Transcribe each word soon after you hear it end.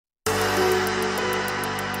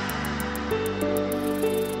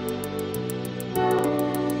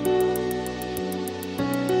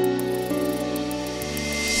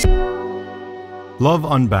Love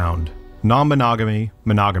Unbound, Non-Monogamy,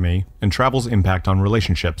 Monogamy, and Travel's Impact on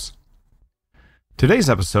Relationships. Today's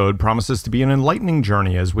episode promises to be an enlightening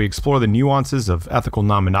journey as we explore the nuances of ethical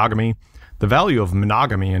non-monogamy, the value of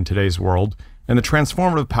monogamy in today's world, and the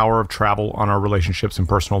transformative power of travel on our relationships and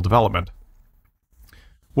personal development.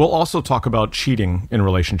 We'll also talk about cheating in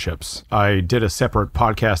relationships. I did a separate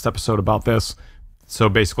podcast episode about this, so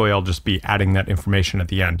basically I'll just be adding that information at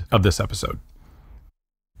the end of this episode.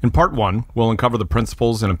 In part 1, we'll uncover the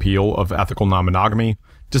principles and appeal of ethical non-monogamy,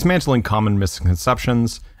 dismantling common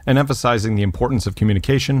misconceptions, and emphasizing the importance of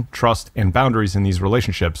communication, trust, and boundaries in these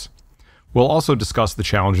relationships. We'll also discuss the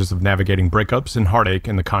challenges of navigating breakups and heartache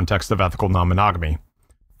in the context of ethical non-monogamy.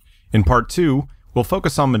 In part 2, we'll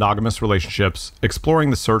focus on monogamous relationships, exploring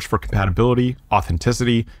the search for compatibility,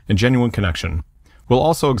 authenticity, and genuine connection. We'll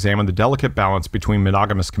also examine the delicate balance between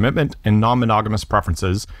monogamous commitment and non-monogamous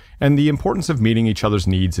preferences, and the importance of meeting each other's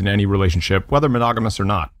needs in any relationship, whether monogamous or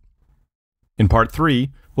not. In part 3,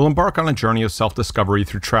 we'll embark on a journey of self-discovery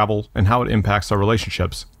through travel and how it impacts our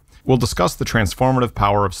relationships. We'll discuss the transformative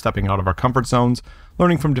power of stepping out of our comfort zones,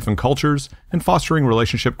 learning from different cultures, and fostering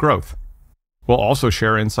relationship growth. We'll also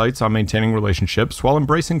share insights on maintaining relationships while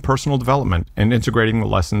embracing personal development and integrating the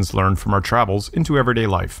lessons learned from our travels into everyday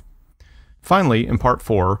life. Finally, in part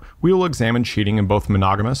 4, we will examine cheating in both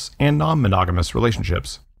monogamous and non-monogamous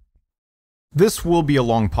relationships. This will be a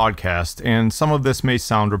long podcast, and some of this may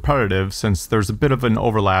sound repetitive since there's a bit of an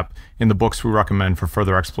overlap in the books we recommend for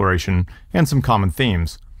further exploration and some common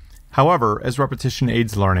themes. However, as repetition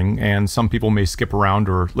aids learning, and some people may skip around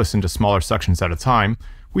or listen to smaller sections at a time,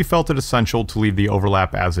 we felt it essential to leave the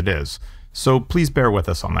overlap as it is, so please bear with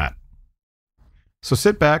us on that. So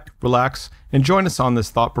sit back, relax, and join us on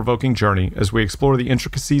this thought-provoking journey as we explore the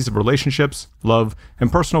intricacies of relationships, love,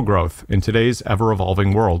 and personal growth in today's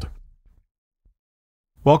ever-evolving world.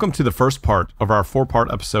 Welcome to the first part of our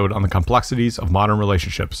 4-part episode on the complexities of modern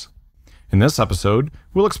relationships. In this episode,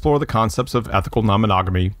 we'll explore the concepts of ethical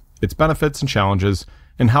non-monogamy, its benefits and challenges,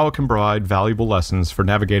 and how it can provide valuable lessons for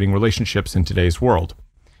navigating relationships in today's world.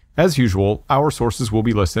 As usual, our sources will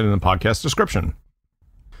be listed in the podcast description.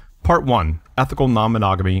 Part 1, Ethical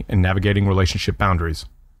Non-Monogamy and Navigating Relationship Boundaries.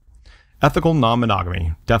 Ethical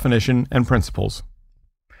non-monogamy, definition and principles.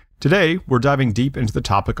 Today, we're diving deep into the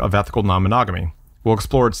topic of ethical non-monogamy. We'll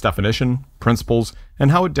explore its definition, principles,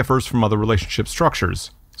 and how it differs from other relationship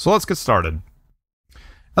structures. So let's get started.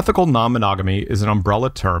 Ethical non-monogamy is an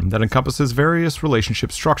umbrella term that encompasses various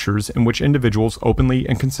relationship structures in which individuals openly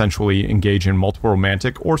and consensually engage in multiple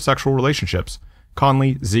romantic or sexual relationships.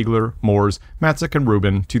 Conley, Ziegler, Moores, Matzik, and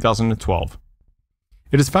Rubin, 2012.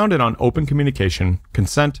 It is founded on open communication,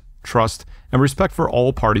 consent, trust, and respect for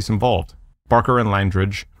all parties involved. Barker and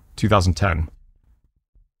Landridge, 2010.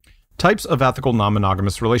 Types of ethical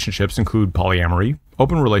non-monogamous relationships include polyamory,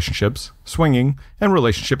 open relationships, swinging, and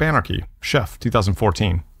relationship anarchy. Sheff,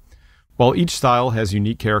 2014. While each style has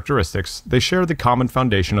unique characteristics, they share the common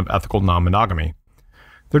foundation of ethical non-monogamy.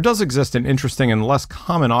 There does exist an interesting and less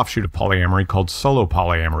common offshoot of polyamory called solo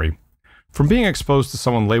polyamory. From being exposed to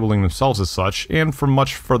someone labeling themselves as such, and from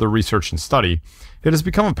much further research and study, it has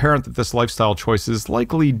become apparent that this lifestyle choice is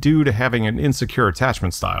likely due to having an insecure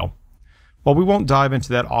attachment style. While we won't dive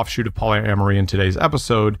into that offshoot of polyamory in today's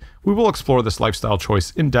episode, we will explore this lifestyle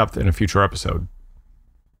choice in depth in a future episode.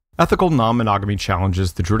 Ethical non-monogamy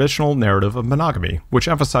challenges the traditional narrative of monogamy, which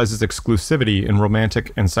emphasizes exclusivity in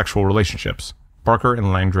romantic and sexual relationships. Barker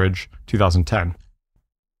and Langridge, 2010.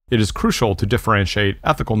 It is crucial to differentiate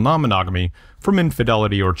ethical non-monogamy from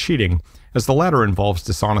infidelity or cheating, as the latter involves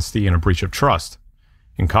dishonesty and a breach of trust.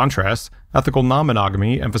 In contrast, ethical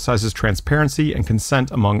non-monogamy emphasizes transparency and consent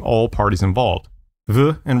among all parties involved.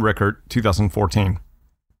 V. and Rickert, 2014.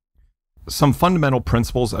 Some fundamental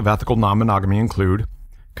principles of ethical non-monogamy include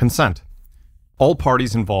consent. All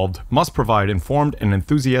parties involved must provide informed and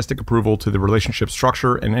enthusiastic approval to the relationship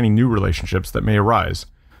structure and any new relationships that may arise.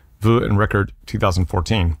 Vu and Rickert,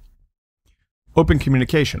 2014. Open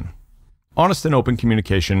communication. Honest and open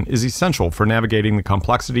communication is essential for navigating the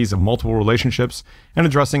complexities of multiple relationships and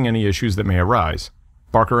addressing any issues that may arise.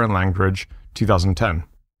 Barker and Langridge, 2010.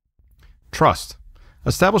 Trust.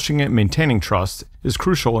 Establishing and maintaining trust is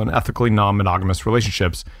crucial in ethically non-monogamous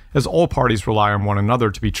relationships, as all parties rely on one another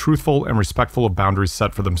to be truthful and respectful of boundaries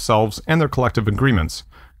set for themselves and their collective agreements.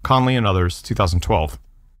 Conley and others, 2012.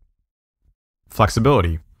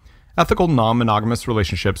 Flexibility. Ethical non-monogamous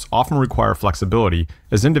relationships often require flexibility,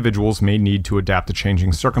 as individuals may need to adapt to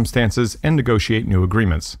changing circumstances and negotiate new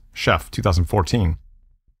agreements. Sheff, 2014.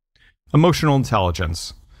 Emotional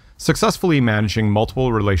intelligence. Successfully managing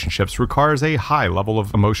multiple relationships requires a high level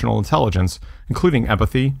of emotional intelligence, including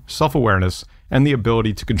empathy, self-awareness, and the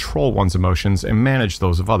ability to control one's emotions and manage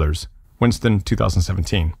those of others. Winston,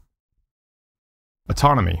 2017.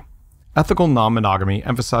 Autonomy. Ethical non-monogamy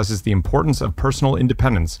emphasizes the importance of personal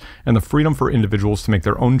independence and the freedom for individuals to make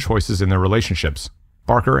their own choices in their relationships.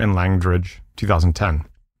 Barker and Langridge, 2010.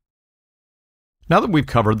 Now that we've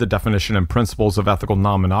covered the definition and principles of ethical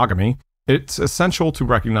non-monogamy, it's essential to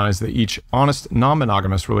recognize that each honest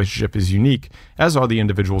non-monogamous relationship is unique, as are the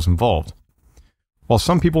individuals involved. While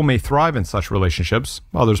some people may thrive in such relationships,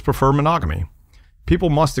 others prefer monogamy. People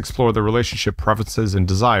must explore their relationship preferences and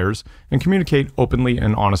desires and communicate openly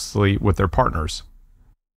and honestly with their partners.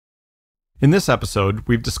 In this episode,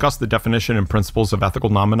 we've discussed the definition and principles of ethical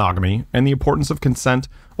non-monogamy and the importance of consent,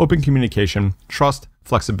 open communication, trust,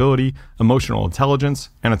 flexibility, emotional intelligence,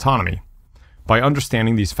 and autonomy. By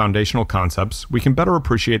understanding these foundational concepts, we can better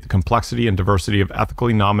appreciate the complexity and diversity of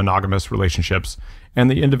ethically non-monogamous relationships and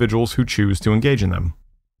the individuals who choose to engage in them.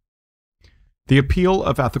 The appeal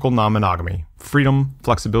of ethical non-monogamy: freedom,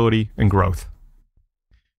 flexibility, and growth.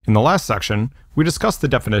 In the last section, we discussed the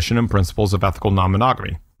definition and principles of ethical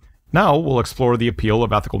non-monogamy. Now we'll explore the appeal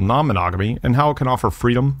of ethical non-monogamy and how it can offer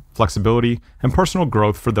freedom, flexibility, and personal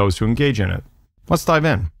growth for those who engage in it. Let's dive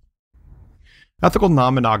in. Ethical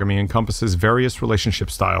non-monogamy encompasses various relationship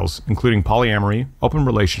styles, including polyamory, open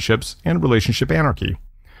relationships, and relationship anarchy.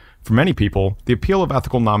 For many people, the appeal of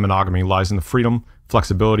ethical non-monogamy lies in the freedom,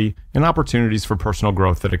 flexibility, and opportunities for personal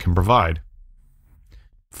growth that it can provide.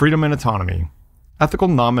 Freedom and autonomy. Ethical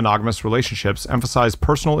non-monogamous relationships emphasize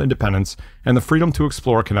personal independence and the freedom to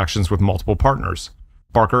explore connections with multiple partners.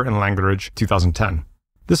 Barker and Langridge, 2010.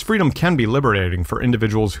 This freedom can be liberating for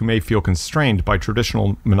individuals who may feel constrained by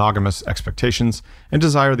traditional monogamous expectations and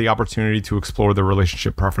desire the opportunity to explore their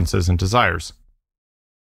relationship preferences and desires.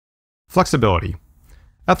 Flexibility.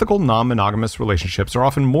 Ethical non-monogamous relationships are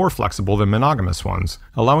often more flexible than monogamous ones,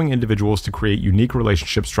 allowing individuals to create unique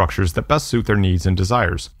relationship structures that best suit their needs and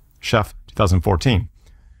desires. Chef, 2014.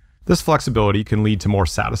 This flexibility can lead to more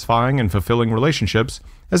satisfying and fulfilling relationships,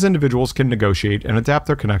 as individuals can negotiate and adapt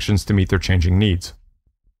their connections to meet their changing needs.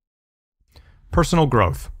 Personal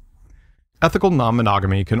growth. Ethical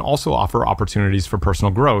non-monogamy can also offer opportunities for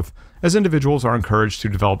personal growth, as individuals are encouraged to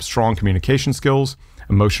develop strong communication skills,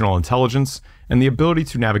 emotional intelligence, and the ability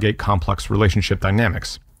to navigate complex relationship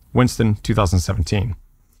dynamics. Winston, 2017.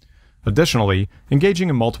 Additionally, engaging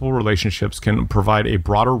in multiple relationships can provide a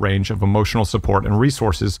broader range of emotional support and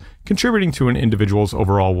resources, contributing to an individual's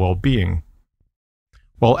overall well-being.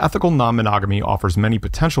 While ethical non-monogamy offers many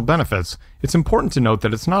potential benefits, it's important to note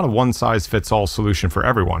that it's not a one-size-fits-all solution for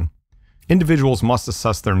everyone. Individuals must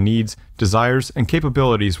assess their needs, desires, and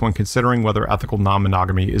capabilities when considering whether ethical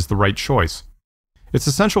non-monogamy is the right choice. It's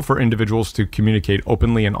essential for individuals to communicate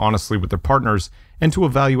openly and honestly with their partners and to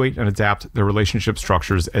evaluate and adapt their relationship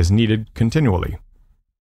structures as needed continually.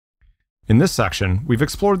 In this section, we've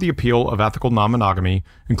explored the appeal of ethical non-monogamy,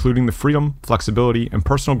 including the freedom, flexibility, and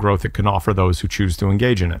personal growth it can offer those who choose to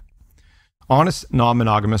engage in it. Honest,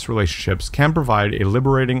 non-monogamous relationships can provide a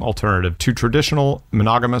liberating alternative to traditional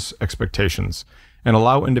monogamous expectations and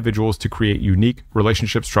allow individuals to create unique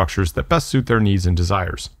relationship structures that best suit their needs and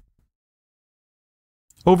desires.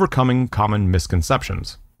 Overcoming common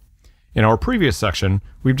misconceptions. In our previous section,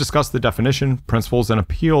 we've discussed the definition, principles, and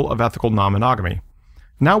appeal of ethical non-monogamy.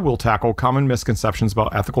 Now we'll tackle common misconceptions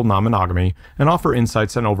about ethical non-monogamy and offer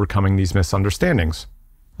insights on overcoming these misunderstandings.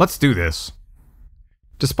 Let's do this.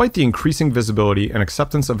 Despite the increasing visibility and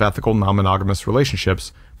acceptance of ethical non-monogamous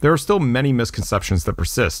relationships, there are still many misconceptions that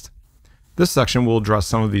persist. This section will address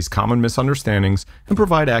some of these common misunderstandings and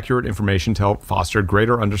provide accurate information to help foster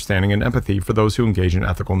greater understanding and empathy for those who engage in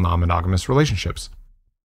ethical non-monogamous relationships.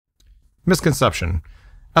 Misconception: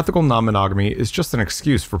 ethical non-monogamy is just an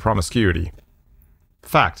excuse for promiscuity.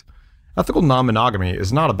 Fact: ethical non-monogamy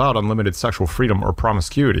is not about unlimited sexual freedom or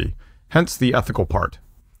promiscuity, hence the ethical part.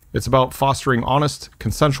 It's about fostering honest,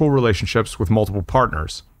 consensual relationships with multiple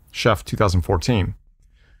partners. Chef, 2014.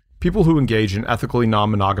 People who engage in ethically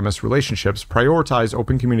non-monogamous relationships prioritize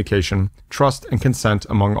open communication, trust, and consent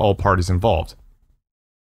among all parties involved.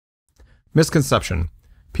 Misconception: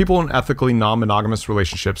 people in ethically non-monogamous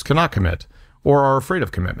relationships cannot commit, or are afraid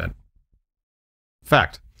of commitment.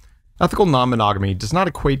 Fact: ethical non-monogamy does not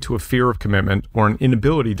equate to a fear of commitment or an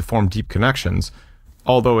inability to form deep connections,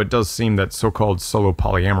 although it does seem that so-called solo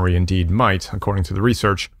polyamory indeed might, according to the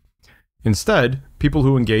research. Instead, people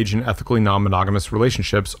who engage in ethically non-monogamous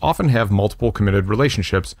relationships often have multiple committed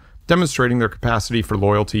relationships, demonstrating their capacity for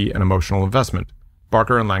loyalty and emotional investment.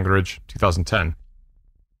 Barker and Langridge, 2010.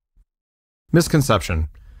 Misconception: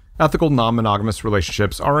 ethical non-monogamous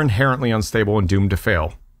relationships are inherently unstable and doomed to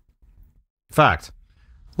fail. Fact: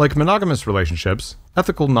 Like monogamous relationships,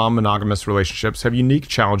 ethical non-monogamous relationships have unique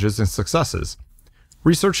challenges and successes.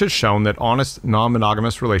 Research has shown that honest,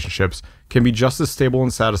 non-monogamous relationships can be just as stable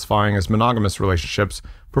and satisfying as monogamous relationships,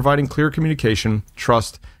 providing clear communication,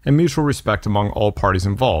 trust, and mutual respect among all parties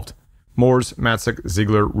involved. Moores, Matzik,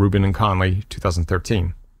 Ziegler, Rubin, and Conley,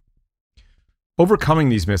 2013. Overcoming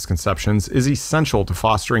these misconceptions is essential to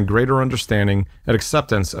fostering greater understanding and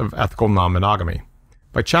acceptance of ethical non-monogamy.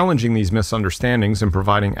 By challenging these misunderstandings and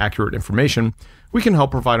providing accurate information, we can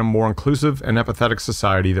help provide a more inclusive and empathetic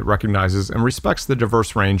society that recognizes and respects the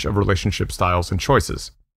diverse range of relationship styles and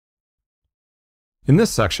choices. In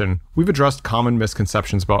this section, we've addressed common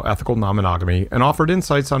misconceptions about ethical non-monogamy and offered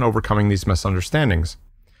insights on overcoming these misunderstandings.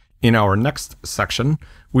 In our next section,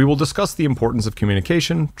 we will discuss the importance of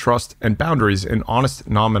communication, trust, and boundaries in honest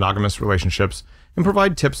non-monogamous relationships and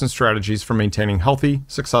provide tips and strategies for maintaining healthy,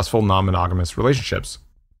 successful non-monogamous relationships.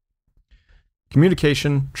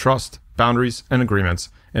 Communication, trust, boundaries, and agreements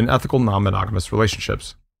in ethical non-monogamous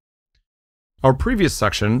relationships. Our previous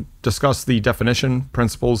section discussed the definition,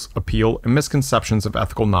 principles, appeal, and misconceptions of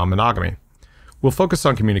ethical non-monogamy. We'll focus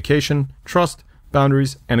on communication, trust,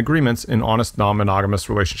 boundaries, and agreements in honest non-monogamous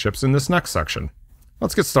relationships in this next section.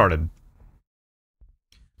 Let's get started.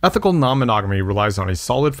 Ethical non-monogamy relies on a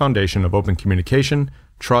solid foundation of open communication,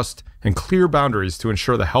 trust, and clear boundaries to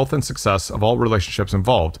ensure the health and success of all relationships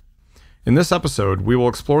involved. In this episode, we will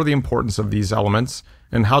explore the importance of these elements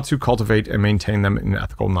and how to cultivate and maintain them in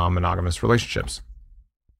ethical non-monogamous relationships.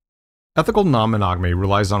 Ethical non-monogamy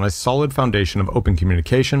relies on a solid foundation of open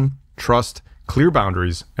communication, trust, clear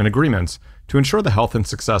boundaries, and agreements to ensure the health and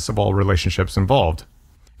success of all relationships involved.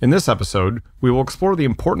 In this episode, we will explore the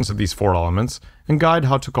importance of these four elements and guide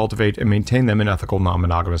how to cultivate and maintain them in ethical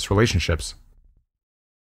non-monogamous relationships.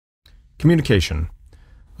 Communication.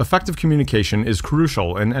 Effective communication is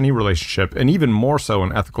crucial in any relationship, and even more so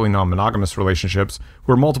in ethically non-monogamous relationships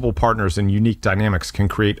where multiple partners and unique dynamics can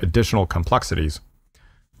create additional complexities.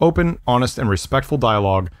 Open, honest, and respectful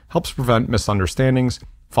dialogue helps prevent misunderstandings,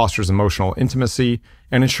 fosters emotional intimacy,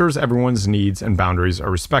 and ensures everyone's needs and boundaries are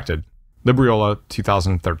respected. Libriola,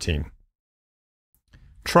 2013.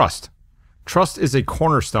 Trust. Trust is a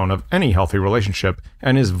cornerstone of any healthy relationship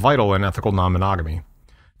and is vital in ethical non-monogamy.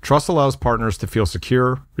 Trust allows partners to feel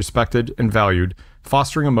secure, respected, and valued,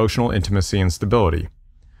 fostering emotional intimacy and stability.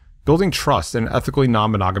 Building trust in ethically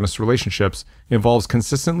non-monogamous relationships involves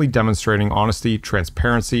consistently demonstrating honesty,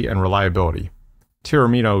 transparency, and reliability.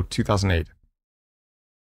 Tiramino, 2008.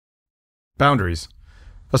 Boundaries.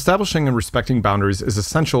 Establishing and respecting boundaries is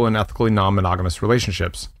essential in ethically non-monogamous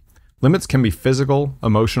relationships. Limits can be physical,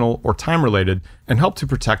 emotional, or time-related and help to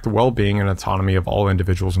protect the well-being and autonomy of all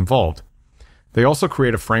individuals involved. They also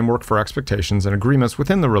create a framework for expectations and agreements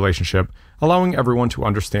within the relationship, allowing everyone to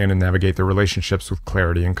understand and navigate their relationships with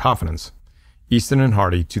clarity and confidence. Easton and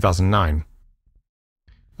Hardy, 2009.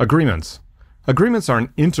 Agreements. Agreements are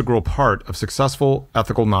an integral part of successful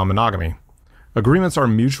ethical non-monogamy. Agreements are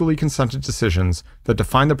mutually consented decisions that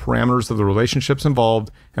define the parameters of the relationships involved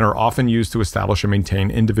and are often used to establish and maintain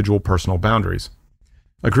individual personal boundaries.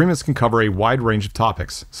 Agreements can cover a wide range of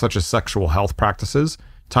topics, such as sexual health practices,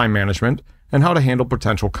 time management, and how to handle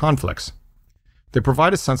potential conflicts. They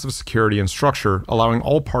provide a sense of security and structure, allowing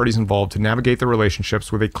all parties involved to navigate their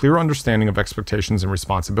relationships with a clear understanding of expectations and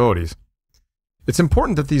responsibilities. It's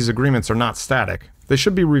important that these agreements are not static. They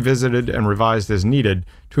should be revisited and revised as needed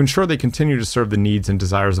to ensure they continue to serve the needs and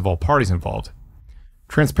desires of all parties involved.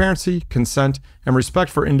 Transparency, consent, and respect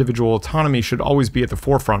for individual autonomy should always be at the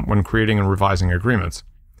forefront when creating and revising agreements.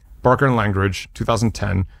 Barker and Langridge,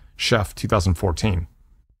 2010, Sheff, 2014.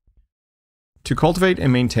 To cultivate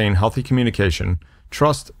and maintain healthy communication,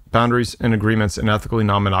 trust, boundaries, and agreements in ethically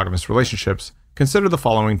non-monogamous relationships, consider the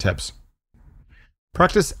following tips.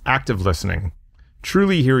 Practice active listening.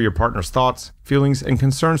 Truly hear your partner's thoughts, feelings, and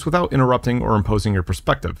concerns without interrupting or imposing your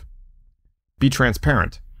perspective. Be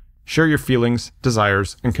transparent. Share your feelings,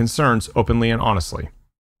 desires, and concerns openly and honestly.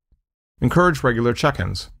 Encourage regular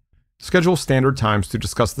check-ins. Schedule standard times to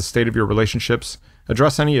discuss the state of your relationships,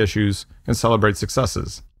 address any issues, and celebrate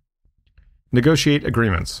successes. Negotiate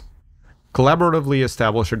agreements. Collaboratively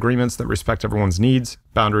establish agreements that respect everyone's needs,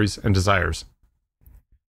 boundaries, and desires.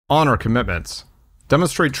 Honor commitments.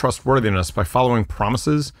 Demonstrate trustworthiness by following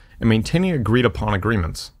promises and maintaining agreed-upon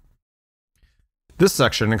agreements. This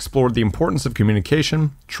section explored the importance of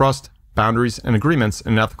communication, trust, boundaries, and agreements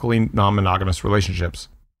in ethically non-monogamous relationships.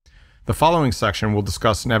 The following section will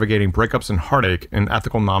discuss navigating breakups and heartache in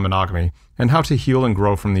ethical non-monogamy and how to heal and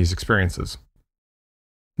grow from these experiences.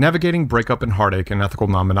 Navigating breakup and heartache in ethical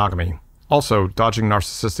non-monogamy. Also, dodging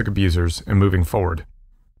narcissistic abusers and moving forward.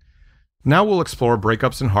 Now we'll explore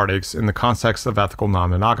breakups and heartaches in the context of ethical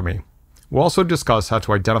non-monogamy. We'll also discuss how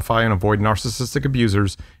to identify and avoid narcissistic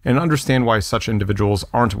abusers and understand why such individuals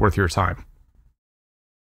aren't worth your time.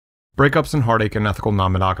 Breakups and heartache in ethical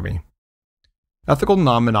non-monogamy. Ethical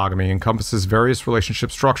non-monogamy encompasses various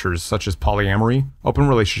relationship structures such as polyamory, open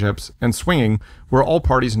relationships, and swinging, where all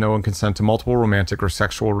parties know and consent to multiple romantic or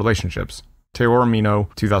sexual relationships. Taylor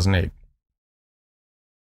Amino, 2008.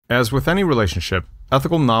 As with any relationship,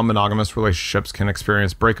 ethical non-monogamous relationships can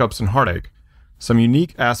experience breakups and heartache. Some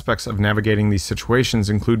unique aspects of navigating these situations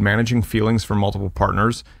include managing feelings for multiple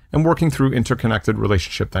partners and working through interconnected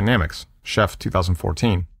relationship dynamics. Chef,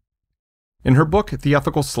 2014. In her book, The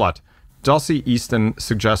Ethical Slut, Dulcie Easton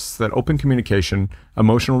suggests that open communication,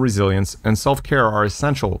 emotional resilience, and self-care are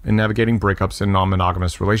essential in navigating breakups in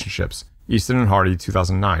non-monogamous relationships. Easton and Hardy,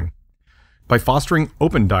 2009. By fostering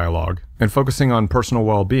open dialogue and focusing on personal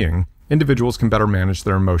well-being, individuals can better manage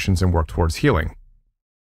their emotions and work towards healing.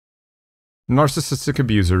 Narcissistic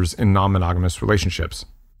abusers in non-monogamous relationships.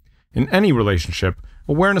 In any relationship,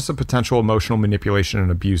 awareness of potential emotional manipulation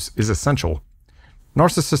and abuse is essential.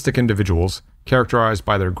 Narcissistic individuals, characterized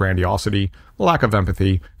by their grandiosity, lack of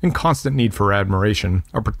empathy, and constant need for admiration,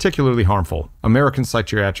 are particularly harmful. American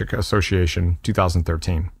Psychiatric Association,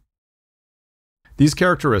 2013. These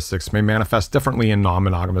characteristics may manifest differently in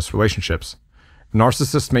non-monogamous relationships.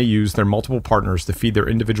 Narcissists may use their multiple partners to feed their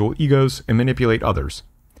individual egos and manipulate others.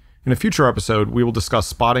 In a future episode, we will discuss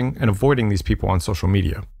spotting and avoiding these people on social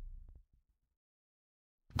media.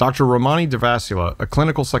 Dr. Romani Devasula, a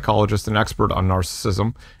clinical psychologist and expert on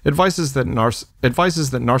narcissism, advises that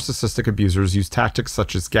narcissistic abusers use tactics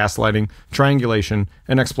such as gaslighting, triangulation,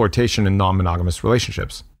 and exploitation in non-monogamous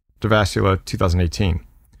relationships. Devasula, 2018.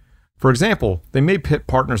 For example, they may pit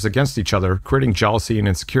partners against each other, creating jealousy and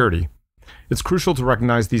insecurity. It's crucial to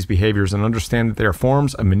recognize these behaviors and understand that they are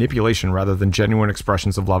forms of manipulation rather than genuine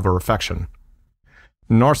expressions of love or affection.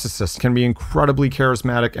 Narcissists can be incredibly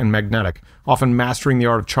charismatic and magnetic, often mastering the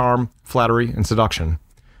art of charm, flattery, and seduction.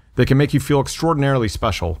 They can make you feel extraordinarily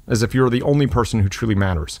special, as if you're the only person who truly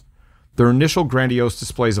matters. Their initial grandiose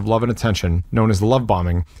displays of love and attention, known as love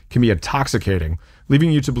bombing, can be intoxicating,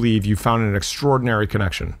 leaving you to believe you found an extraordinary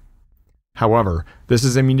connection. However, this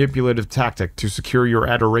is a manipulative tactic to secure your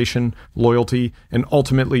adoration, loyalty, and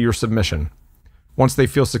ultimately your submission. Once they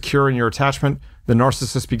feel secure in your attachment, the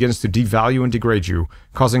narcissist begins to devalue and degrade you,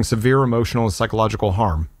 causing severe emotional and psychological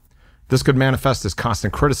harm. This could manifest as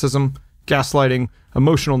constant criticism, gaslighting,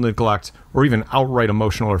 emotional neglect, or even outright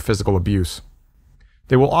emotional or physical abuse.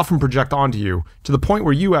 They will often project onto you, to the point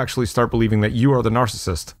where you actually start believing that you are the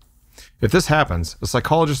narcissist. If this happens, a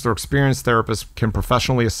psychologist or experienced therapist can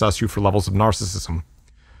professionally assess you for levels of narcissism.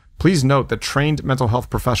 Please note that trained mental health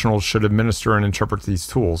professionals should administer and interpret these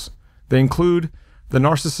tools. They include the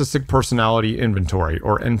Narcissistic Personality Inventory,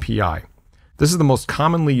 or NPI. This is the most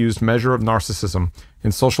commonly used measure of narcissism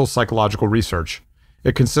in social psychological research.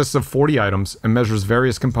 It consists of 40 items and measures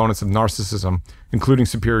various components of narcissism, including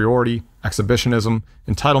superiority, exhibitionism,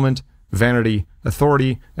 entitlement, vanity,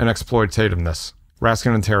 authority, and exploitativeness.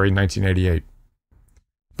 Raskin and Terry, 1988.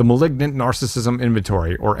 The Malignant Narcissism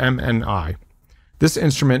Inventory, or MNI. This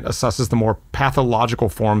instrument assesses the more pathological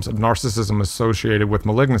forms of narcissism associated with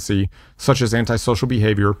malignancy, such as antisocial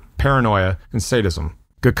behavior, paranoia, and sadism.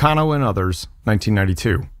 Gaccano and others,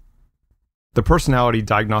 1992. The Personality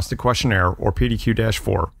Diagnostic Questionnaire, or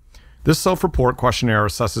PDQ-4. This self-report questionnaire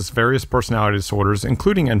assesses various personality disorders,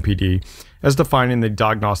 including NPD, as defined in the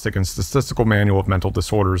Diagnostic and Statistical Manual of Mental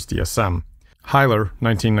Disorders, DSM. Heiler,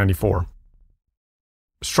 1994.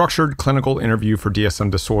 Structured Clinical Interview for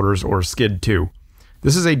DSM Disorders, or SCID-2.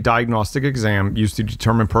 This is a diagnostic exam used to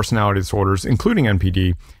determine personality disorders, including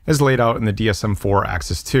NPD, as laid out in the DSM-4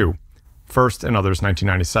 Axis 2. First and Others,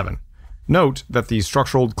 1997. Note that the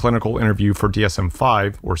Structured Clinical Interview for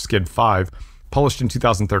DSM-5, or SCID-5, published in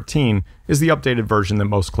 2013, is the updated version that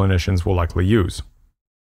most clinicians will likely use.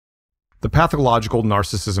 The Pathological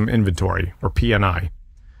Narcissism Inventory, or PNI.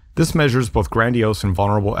 This measures both grandiose and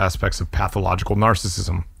vulnerable aspects of pathological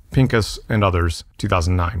narcissism. Pincus and Others,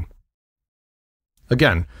 2009.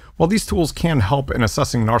 Again, while these tools can help in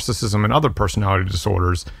assessing narcissism and other personality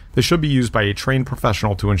disorders, they should be used by a trained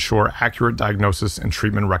professional to ensure accurate diagnosis and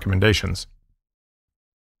treatment recommendations.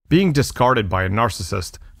 Being discarded by a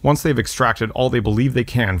narcissist, once they've extracted all they believe they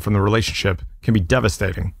can from the relationship, can be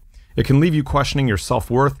devastating. It can leave you questioning your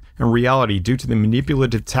self-worth and reality due to the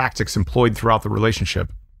manipulative tactics employed throughout the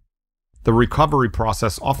relationship. The recovery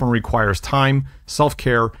process often requires time,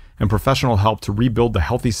 self-care, and professional help to rebuild the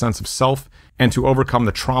healthy sense of self and to overcome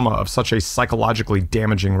the trauma of such a psychologically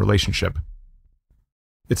damaging relationship.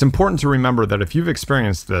 It's important to remember that if you've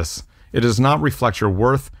experienced this, it does not reflect your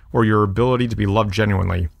worth or your ability to be loved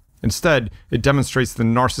genuinely. Instead, it demonstrates the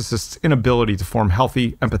narcissist's inability to form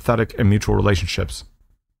healthy, empathetic, and mutual relationships.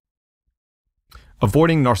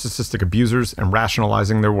 Avoiding narcissistic abusers and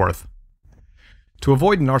rationalizing their worth. To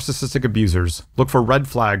avoid narcissistic abusers, look for red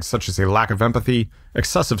flags such as a lack of empathy,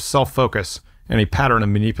 excessive self-focus, and a pattern of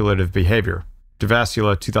manipulative behavior.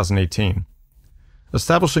 Devasula, 2018.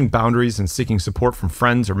 Establishing boundaries and seeking support from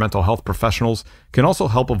friends or mental health professionals can also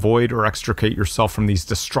help avoid or extricate yourself from these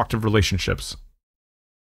destructive relationships.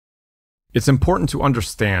 It's important to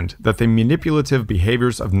understand that the manipulative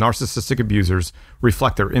behaviors of narcissistic abusers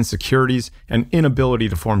reflect their insecurities and inability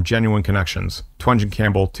to form genuine connections. Twenge and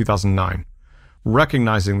Campbell, 2009.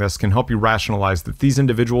 Recognizing this can help you rationalize that these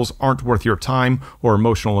individuals aren't worth your time or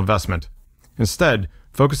emotional investment. Instead,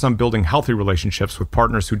 focus on building healthy relationships with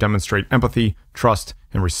partners who demonstrate empathy, trust,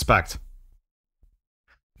 and respect.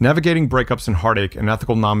 Navigating breakups and heartache in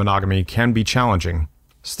ethical non-monogamy can be challenging.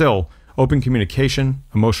 Still, open communication,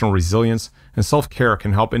 emotional resilience, and self-care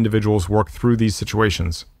can help individuals work through these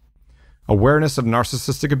situations. Awareness of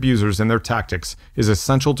narcissistic abusers and their tactics is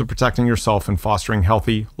essential to protecting yourself and fostering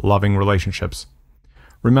healthy, loving relationships.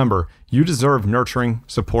 Remember, you deserve nurturing,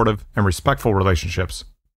 supportive, and respectful relationships.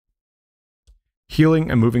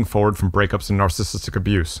 Healing and moving forward from breakups and narcissistic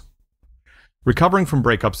abuse. Recovering from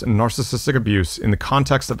breakups and narcissistic abuse in the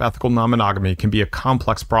context of ethical non-monogamy can be a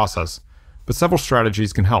complex process, but several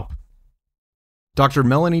strategies can help. Dr.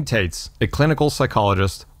 Melanie Tates, a clinical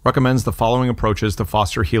psychologist, recommends the following approaches to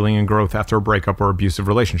foster healing and growth after a breakup or abusive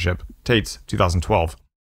relationship. Tates, 2012.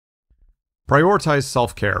 Prioritize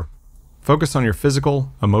self-care. Focus on your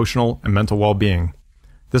physical, emotional, and mental well-being.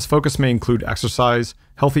 This focus may include exercise,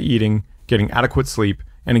 healthy eating, getting adequate sleep,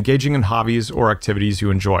 and engaging in hobbies or activities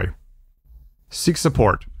you enjoy. Seek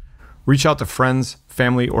support. Reach out to friends,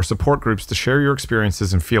 family, or support groups to share your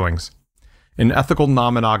experiences and feelings. In ethical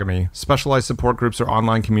non-monogamy, specialized support groups or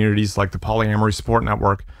online communities like the Polyamory Support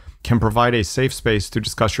Network can provide a safe space to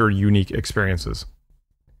discuss your unique experiences.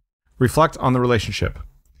 Reflect on the relationship.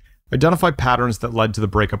 Identify patterns that led to the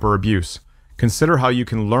breakup or abuse. Consider how you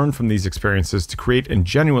can learn from these experiences to create and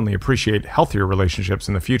genuinely appreciate healthier relationships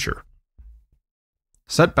in the future.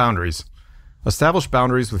 Set boundaries. Establish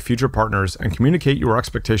boundaries with future partners and communicate your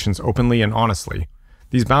expectations openly and honestly.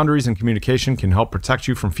 These boundaries and communication can help protect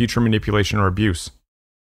you from future manipulation or abuse.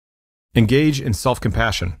 Engage in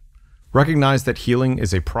self-compassion. Recognize that healing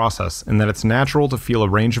is a process and that it's natural to feel a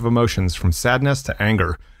range of emotions from sadness to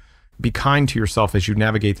anger. Be kind to yourself as you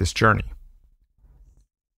navigate this journey.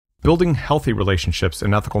 Building healthy relationships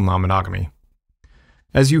in ethical non-monogamy.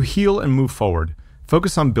 As you heal and move forward,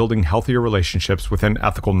 focus on building healthier relationships within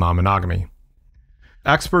ethical non-monogamy.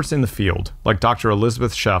 Experts in the field, like Dr.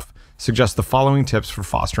 Elizabeth Sheff, suggest the following tips for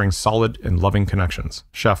fostering solid and loving connections.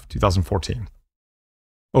 Sheff, 2014.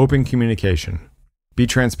 Open communication. Be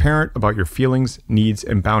transparent about your feelings, needs,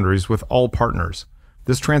 and boundaries with all partners.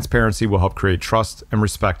 This transparency will help create trust and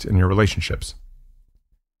respect in your relationships.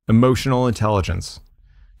 Emotional intelligence.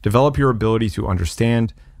 Develop your ability to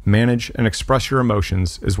understand, manage, and express your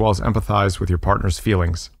emotions, as well as empathize with your partner's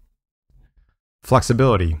feelings.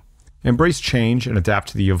 Flexibility. Embrace change and adapt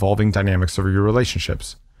to the evolving dynamics of your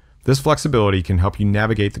relationships. This flexibility can help you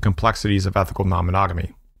navigate the complexities of ethical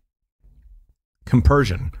non-monogamy.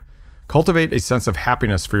 Compersion. Cultivate a sense of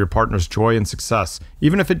happiness for your partner's joy and success,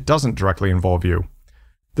 even if it doesn't directly involve you.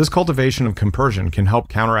 This cultivation of compersion can help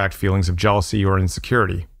counteract feelings of jealousy or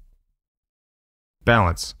insecurity.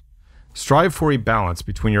 Balance. Strive for a balance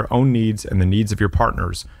between your own needs and the needs of your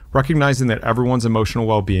partners, recognizing that everyone's emotional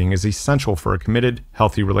well-being is essential for a committed,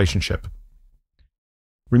 healthy relationship.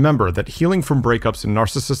 Remember that healing from breakups and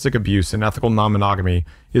narcissistic abuse in ethical non-monogamy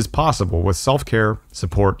is possible with self-care,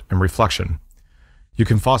 support, and reflection. You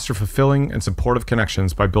can foster fulfilling and supportive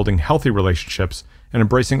connections by building healthy relationships and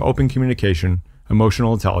embracing open communication,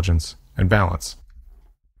 emotional intelligence, and balance.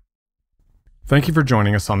 Thank you for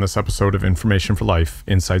joining us on this episode of Information for Life,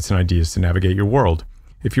 Insights and Ideas to Navigate Your World.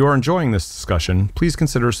 If you are enjoying this discussion, please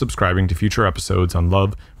consider subscribing to future episodes on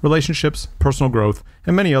love, relationships, personal growth,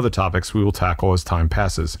 and many other topics we will tackle as time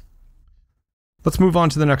passes. Let's move on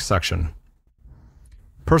to the next section.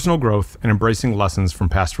 Personal growth and embracing lessons from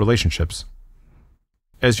past relationships.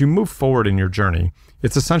 As you move forward in your journey,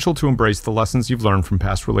 it's essential to embrace the lessons you've learned from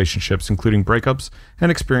past relationships, including breakups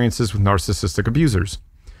and experiences with narcissistic abusers.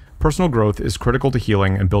 Personal growth is critical to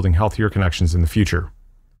healing and building healthier connections in the future.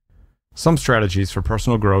 Some strategies for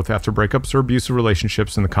personal growth after breakups or abusive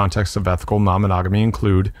relationships in the context of ethical non-monogamy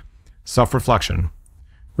include self-reflection.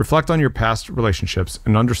 Reflect on your past relationships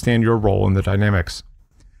and understand your role in the dynamics.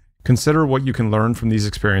 Consider what you can learn from these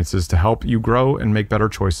experiences to help you grow and make better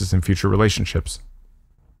choices in future relationships.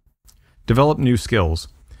 Develop new skills.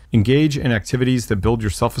 Engage in activities that build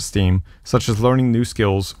your self-esteem, such as learning new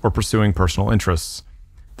skills or pursuing personal interests.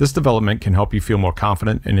 This development can help you feel more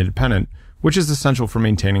confident and independent, which is essential for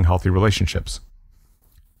maintaining healthy relationships.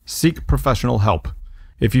 Seek professional help.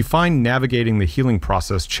 If you find navigating the healing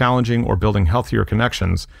process challenging or building healthier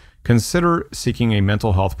connections, consider seeking a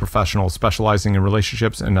mental health professional specializing in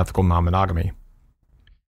relationships and ethical non-monogamy.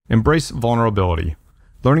 Embrace vulnerability.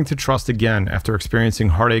 Learning to trust again after experiencing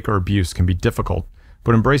heartache or abuse can be difficult,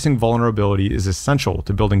 but embracing vulnerability is essential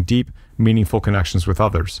to building deep, meaningful connections with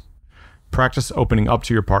others. Practice opening up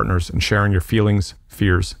to your partners and sharing your feelings,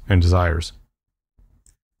 fears, and desires.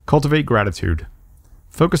 Cultivate gratitude.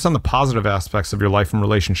 Focus on the positive aspects of your life and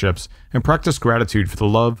relationships, and practice gratitude for the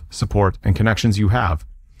love, support, and connections you have.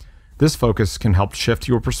 This focus can help shift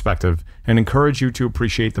your perspective and encourage you to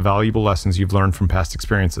appreciate the valuable lessons you've learned from past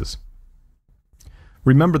experiences.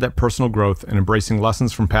 Remember that personal growth and embracing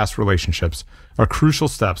lessons from past relationships are crucial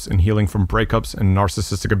steps in healing from breakups and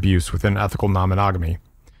narcissistic abuse within ethical non-monogamy.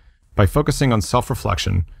 By focusing on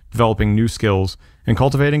self-reflection, developing new skills, and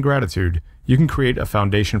cultivating gratitude, you can create a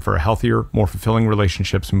foundation for a healthier, more fulfilling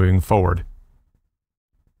relationships moving forward.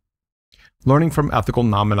 Learning from ethical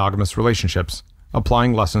non-monogamous relationships,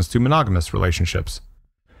 applying lessons to monogamous relationships.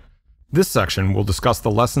 This section will discuss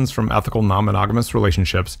the lessons from ethical non-monogamous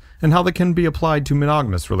relationships and how they can be applied to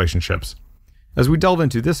monogamous relationships. As we delve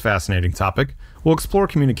into this fascinating topic, we'll explore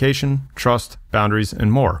communication, trust, boundaries,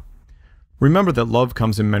 and more. Remember that love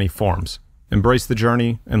comes in many forms. Embrace the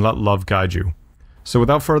journey and let love guide you. So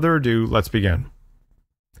without further ado, let's begin.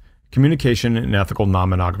 Communication in ethical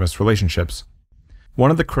non-monogamous relationships.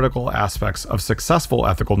 One of the critical aspects of successful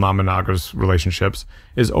ethical non-monogamous relationships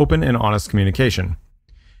is open and honest communication.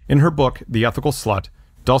 In her book, The Ethical Slut,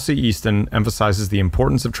 Dulcie Easton emphasizes the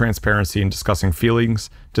importance of transparency in discussing feelings,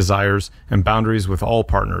 desires, and boundaries with all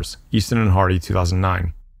partners, Easton and Hardy,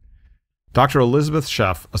 2009. Dr. Elizabeth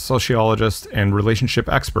Sheff, a sociologist and relationship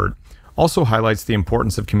expert, also highlights the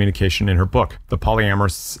importance of communication in her book, The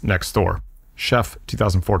Polyamorous Next Door, Sheff,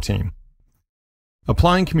 2014.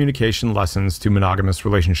 Applying communication lessons to monogamous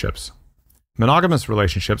relationships. Monogamous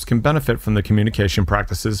relationships can benefit from the communication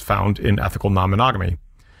practices found in ethical non-monogamy.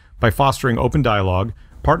 By fostering open dialogue,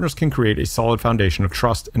 partners can create a solid foundation of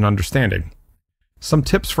trust and understanding. Some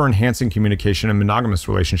tips for enhancing communication in monogamous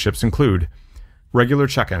relationships include regular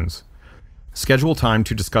check-ins. Schedule time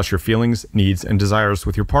to discuss your feelings, needs, and desires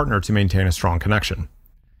with your partner to maintain a strong connection.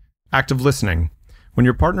 Active listening. When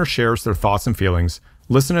your partner shares their thoughts and feelings,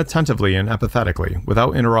 listen attentively and empathetically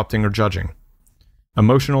without interrupting or judging.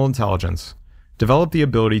 Emotional intelligence. Develop the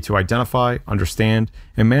ability to identify, understand,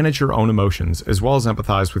 and manage your own emotions as well as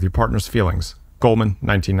empathize with your partner's feelings. Goldman,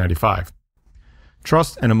 1995.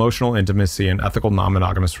 Trust and emotional intimacy in ethical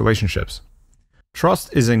non-monogamous relationships. Trust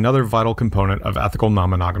is another vital component of ethical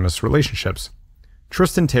non-monogamous relationships.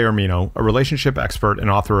 Tristan Taormino, a relationship expert and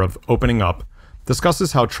author of Opening Up,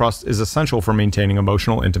 discusses how trust is essential for maintaining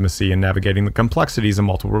emotional intimacy and navigating the complexities of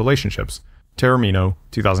multiple relationships. Taormino,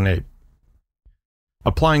 2008.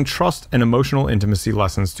 Applying trust and emotional intimacy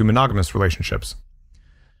lessons to monogamous relationships.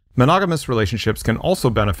 Monogamous relationships can also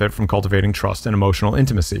benefit from cultivating trust and emotional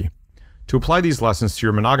intimacy. To apply these lessons to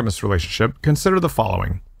your monogamous relationship, consider the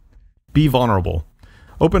following. Be vulnerable.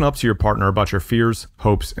 Open up to your partner about your fears,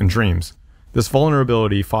 hopes, and dreams. This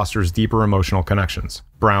vulnerability fosters deeper emotional connections.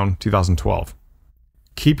 Brown, 2012.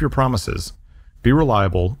 Keep your promises. Be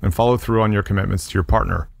reliable and follow through on your commitments to your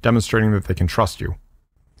partner, demonstrating that they can trust you.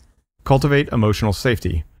 Cultivate emotional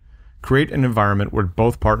safety. Create an environment where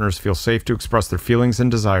both partners feel safe to express their feelings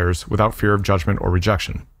and desires without fear of judgment or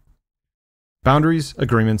rejection. Boundaries,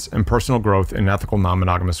 agreements, and personal growth in ethical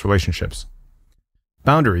non-monogamous relationships.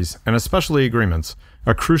 Boundaries, and especially agreements,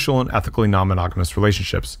 are crucial in ethically non-monogamous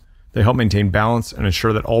relationships. They help maintain balance and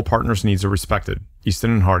ensure that all partners' needs are respected. Easton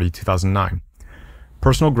and Hardy, 2009.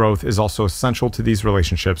 Personal growth is also essential to these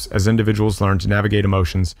relationships as individuals learn to navigate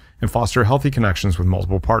emotions and foster healthy connections with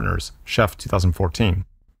multiple partners. Sheff, 2014.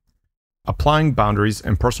 Applying boundaries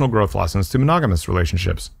and personal growth lessons to monogamous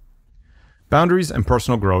relationships. Boundaries and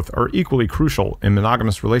personal growth are equally crucial in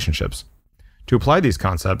monogamous relationships. To apply these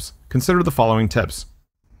concepts, consider the following tips.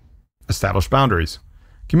 Establish boundaries.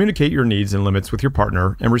 Communicate your needs and limits with your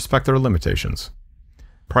partner and respect their limitations.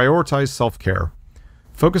 Prioritize self-care.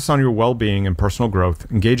 Focus on your well-being and personal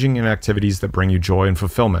growth, engaging in activities that bring you joy and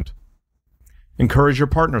fulfillment. Encourage your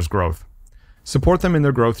partner's growth. Support them in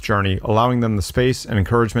their growth journey, allowing them the space and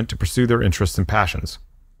encouragement to pursue their interests and passions.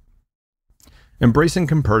 Embracing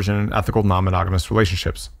compersion in ethical non-monogamous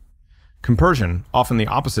relationships. Compersion, often the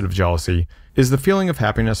opposite of jealousy, is the feeling of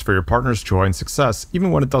happiness for your partner's joy and success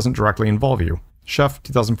even when it doesn't directly involve you. Chef,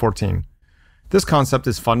 2014. This concept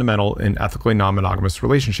is fundamental in ethically non-monogamous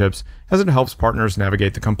relationships as it helps partners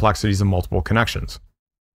navigate the complexities of multiple connections.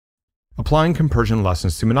 Applying compersion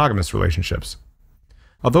lessons to monogamous relationships.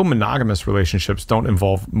 Although monogamous relationships don't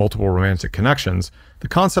involve multiple romantic connections, the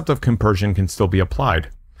concept of compersion can still be applied.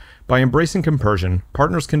 By embracing compersion,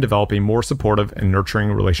 partners can develop a more supportive and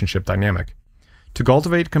nurturing relationship dynamic. To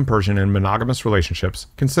cultivate compersion in monogamous relationships,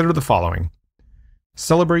 consider the following.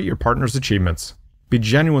 Celebrate your partner's achievements. Be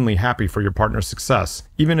genuinely happy for your partner's success,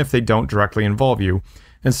 even if they don't directly involve you,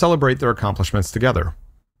 and celebrate their accomplishments together.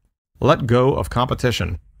 Let go of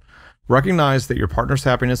competition. Recognize that your partner's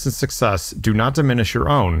happiness and success do not diminish your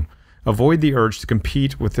own. Avoid the urge to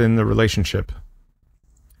compete within the relationship.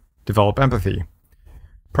 Develop empathy.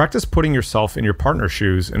 Practice putting yourself in your partner's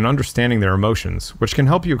shoes and understanding their emotions, which can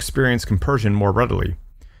help you experience compersion more readily.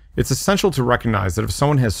 It's essential to recognize that if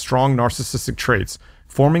someone has strong narcissistic traits,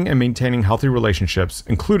 forming and maintaining healthy relationships,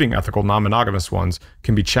 including ethical non-monogamous ones,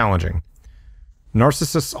 can be challenging.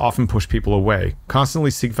 Narcissists often push people away,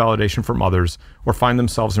 constantly seek validation from others, or find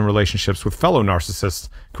themselves in relationships with fellow narcissists,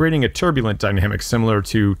 creating a turbulent dynamic similar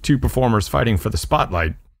to two performers fighting for the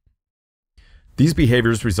spotlight. These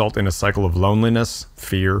behaviors result in a cycle of loneliness,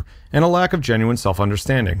 fear, and a lack of genuine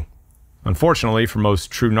self-understanding. Unfortunately, for most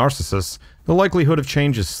true narcissists, the likelihood of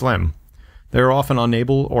change is slim. They are often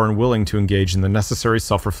unable or unwilling to engage in the necessary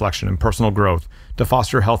self-reflection and personal growth to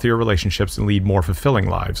foster healthier relationships and lead more fulfilling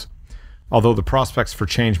lives. Although the prospects for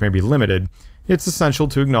change may be limited, it's essential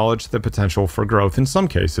to acknowledge the potential for growth in some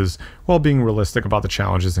cases while being realistic about the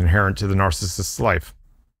challenges inherent to the narcissist's life.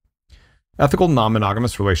 Ethical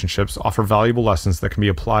non-monogamous relationships offer valuable lessons that can be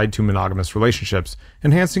applied to monogamous relationships,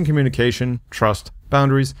 enhancing communication, trust,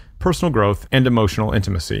 boundaries, personal growth, and emotional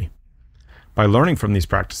intimacy. By learning from these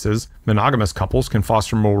practices, monogamous couples can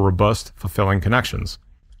foster more robust, fulfilling connections.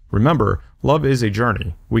 Remember, love is a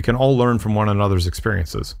journey. We can all learn from one another's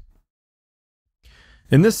experiences.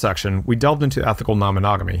 In this section, we delved into ethical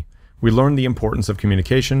non-monogamy. We learned the importance of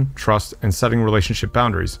communication, trust, and setting relationship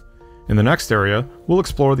boundaries. In the next area, we'll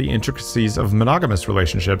explore the intricacies of monogamous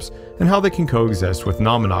relationships and how they can coexist with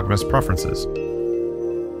non-monogamous preferences.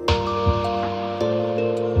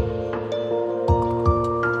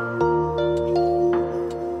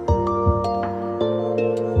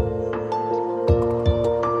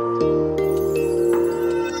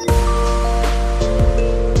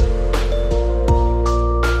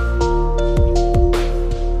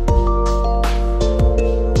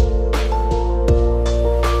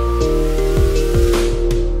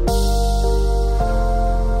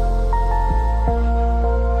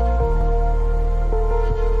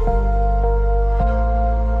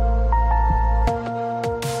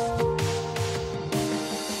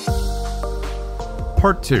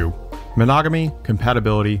 Part 2. Monogamy,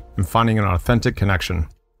 Compatibility, and Finding an Authentic Connection.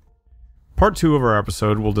 Part 2 of our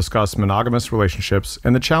episode will discuss monogamous relationships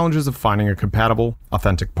and the challenges of finding a compatible,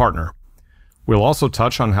 authentic partner. We'll also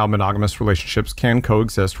touch on how monogamous relationships can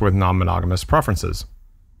coexist with non-monogamous preferences.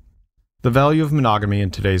 The value of monogamy in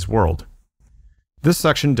today's world. This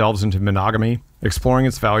section delves into monogamy, exploring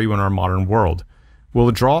its value in our modern world. We'll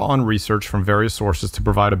draw on research from various sources to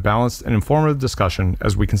provide a balanced and informative discussion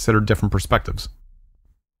as we consider different perspectives.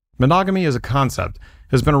 Monogamy as a concept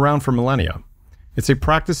has been around for millennia. It's a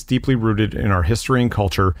practice deeply rooted in our history and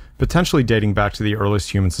culture, potentially dating back to the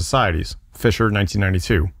earliest human societies. Fisher,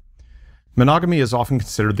 1992. Monogamy is often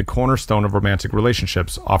considered the cornerstone of romantic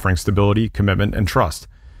relationships, offering stability, commitment, and trust.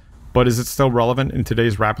 But is it still relevant in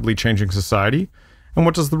today's rapidly changing society? And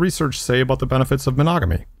what does the research say about the benefits of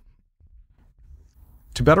monogamy?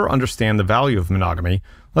 To better understand the value of monogamy,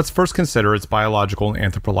 let's first consider its biological and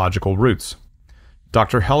anthropological roots.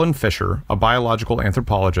 Dr. Helen Fisher, a biological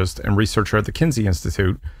anthropologist and researcher at the Kinsey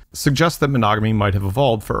Institute, suggests that monogamy might have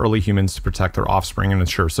evolved for early humans to protect their offspring and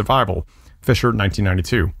ensure survival. Fisher,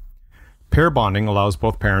 1992. Pair bonding allows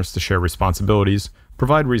both parents to share responsibilities,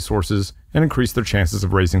 provide resources, and increase their chances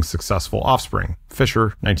of raising successful offspring.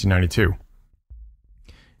 Fisher, 1992.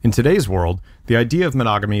 In today's world, the idea of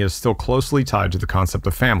monogamy is still closely tied to the concept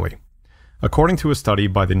of family. According to a study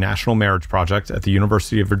by the National Marriage Project at the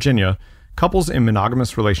University of Virginia, couples in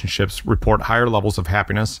monogamous relationships report higher levels of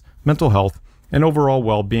happiness, mental health, and overall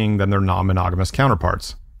well-being than their non-monogamous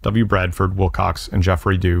counterparts. W. Bradford, Wilcox, and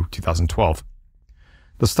Jeffrey Dew, 2012.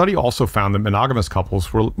 The study also found that monogamous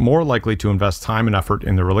couples were more likely to invest time and effort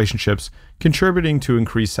in their relationships, contributing to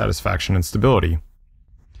increased satisfaction and stability.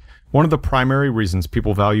 One of the primary reasons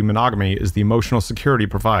people value monogamy is the emotional security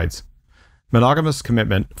it provides. Monogamous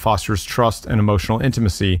commitment fosters trust and emotional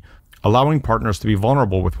intimacy, allowing partners to be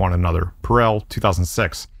vulnerable with one another, Perel,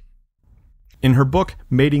 2006. In her book,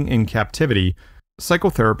 Mating in Captivity,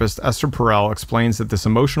 psychotherapist Esther Perel explains that this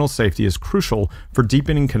emotional safety is crucial for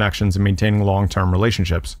deepening connections and maintaining long-term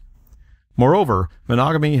relationships. Moreover,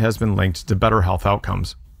 monogamy has been linked to better health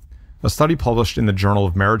outcomes. A study published in the Journal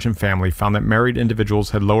of Marriage and Family found that married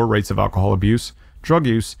individuals had lower rates of alcohol abuse, drug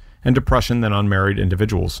use, and depression than unmarried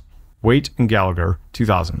individuals. Waite and Gallagher,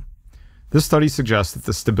 2000. This study suggests that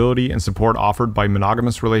the stability and support offered by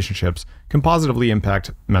monogamous relationships can positively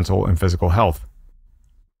impact mental and physical health.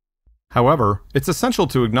 However, it's essential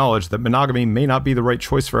to acknowledge that monogamy may not be the right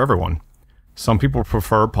choice for everyone. Some people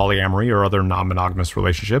prefer polyamory or other non-monogamous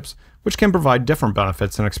relationships, which can provide different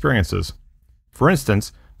benefits and experiences. For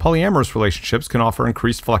instance, polyamorous relationships can offer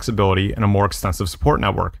increased flexibility and a more extensive support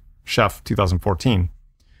network. Sheff, 2014.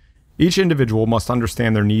 Each individual must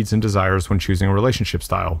understand their needs and desires when choosing a relationship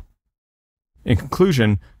style. In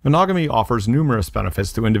conclusion, monogamy offers numerous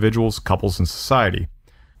benefits to individuals, couples, and society.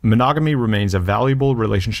 Monogamy remains a valuable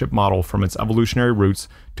relationship model from its evolutionary roots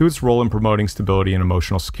to its role in promoting stability and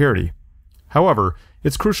emotional security. However,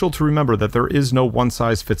 it's crucial to remember that there is no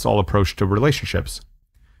one-size-fits-all approach to relationships.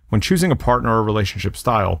 When choosing a partner or relationship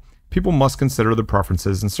style, people must consider their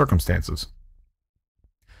preferences and circumstances.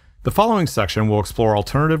 The following section will explore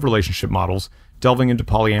alternative relationship models, delving into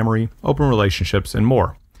polyamory, open relationships, and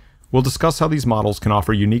more. We'll discuss how these models can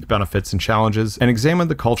offer unique benefits and challenges, and examine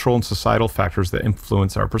the cultural and societal factors that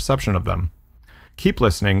influence our perception of them. Keep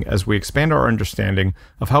listening as we expand our understanding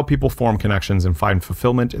of how people form connections and find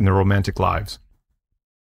fulfillment in their romantic lives.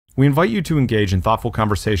 We invite you to engage in thoughtful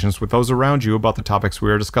conversations with those around you about the topics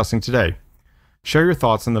we are discussing today. Share your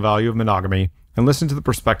thoughts on the value of monogamy, and listen to the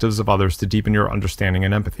perspectives of others to deepen your understanding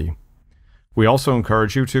and empathy. We also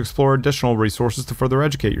encourage you to explore additional resources to further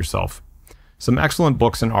educate yourself. Some excellent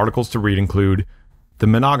books and articles to read include The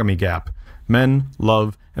Monogamy Gap: Men,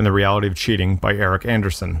 Love, and the Reality of Cheating by Eric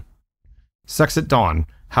Anderson. Sex at Dawn: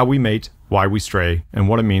 How We Mate, Why We Stray, and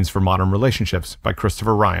What It Means for Modern Relationships by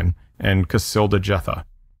Christopher Ryan and Casilda Jetha.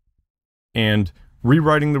 And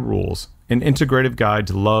Rewriting the Rules: An Integrative Guide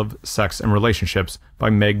to Love, Sex, and Relationships by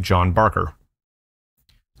Meg John Barker.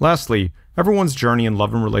 Lastly, everyone's journey in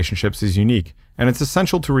love and relationships is unique, and it's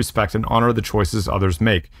essential to respect and honor the choices others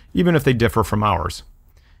make, even if they differ from ours.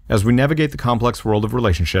 As we navigate the complex world of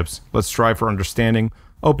relationships, let's strive for understanding,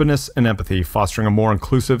 openness, and empathy, fostering a more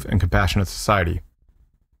inclusive and compassionate society.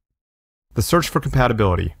 The search for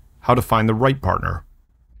compatibility: how to find the right partner.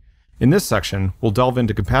 In this section, we'll delve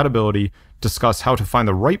into compatibility, discuss how to find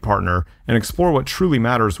the right partner, and explore what truly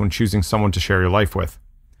matters when choosing someone to share your life with.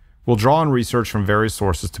 We'll draw on research from various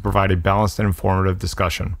sources to provide a balanced and informative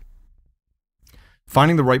discussion.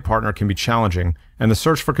 Finding the right partner can be challenging, and the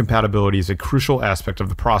search for compatibility is a crucial aspect of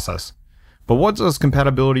the process. But what does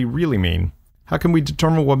compatibility really mean? How can we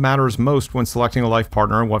determine what matters most when selecting a life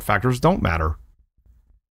partner and what factors don't matter?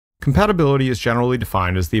 Compatibility is generally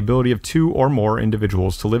defined as the ability of two or more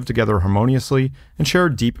individuals to live together harmoniously and share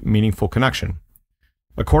a deep, meaningful connection.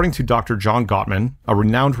 According to Dr. John Gottman, a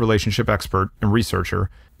renowned relationship expert and researcher,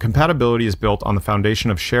 compatibility is built on the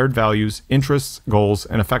foundation of shared values, interests, goals,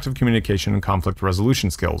 and effective communication and conflict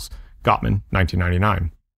resolution skills. Gottman,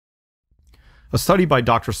 1999. A study by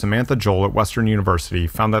Dr. Samantha Joel at Western University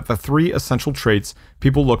found that the three essential traits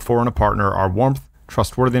people look for in a partner are warmth,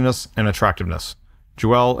 trustworthiness, and attractiveness.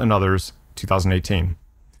 Joel and others, 2018.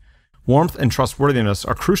 Warmth and trustworthiness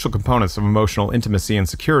are crucial components of emotional intimacy and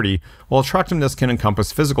security, while attractiveness can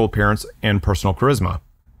encompass physical appearance and personal charisma.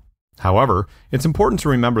 However, it's important to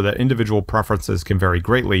remember that individual preferences can vary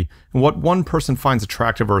greatly, and what one person finds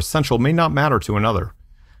attractive or essential may not matter to another.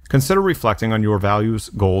 Consider reflecting on your values,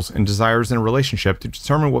 goals, and desires in a relationship to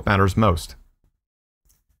determine what matters most.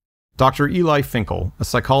 Dr. Eli Finkel, a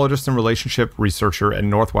psychologist and relationship researcher at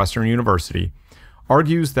Northwestern University,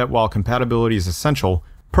 argues that while compatibility is essential,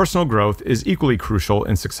 personal growth is equally crucial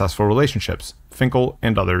in successful relationships. Finkel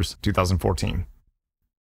and others, 2014.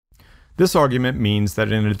 This argument means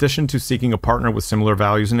that in addition to seeking a partner with similar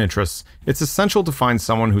values and interests, it's essential to find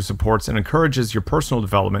someone who supports and encourages your personal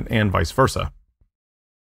development and vice versa.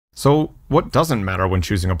 So, what doesn't matter when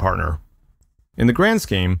choosing a partner? In the grand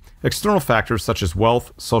scheme, external factors such as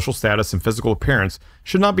wealth, social status, and physical appearance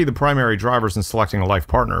should not be the primary drivers in selecting a life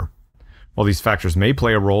partner. While these factors may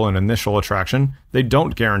play a role in initial attraction, they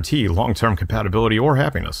don't guarantee long-term compatibility or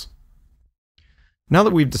happiness. Now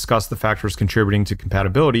that we've discussed the factors contributing to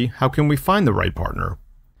compatibility, how can we find the right partner?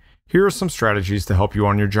 Here are some strategies to help you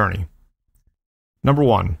on your journey. Number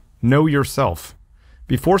 1. Know yourself.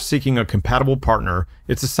 Before seeking a compatible partner,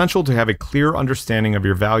 it's essential to have a clear understanding of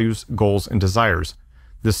your values, goals, and desires.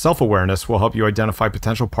 This self-awareness will help you identify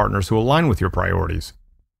potential partners who align with your priorities.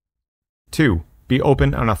 2. Be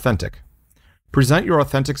open and authentic. Present your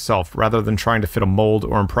authentic self rather than trying to fit a mold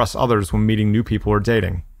or impress others when meeting new people or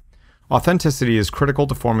dating. Authenticity is critical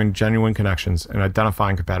to forming genuine connections and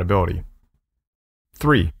identifying compatibility.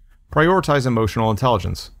 3. Prioritize emotional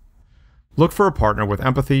intelligence. Look for a partner with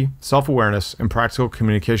empathy, self-awareness, and practical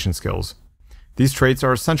communication skills. These traits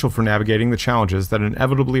are essential for navigating the challenges that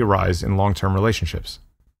inevitably arise in long-term relationships.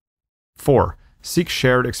 4. Seek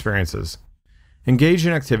shared experiences. Engage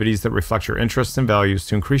in activities that reflect your interests and values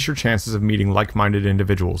to increase your chances of meeting like-minded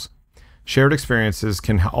individuals. Shared experiences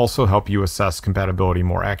can also help you assess compatibility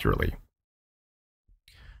more accurately.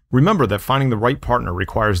 Remember that finding the right partner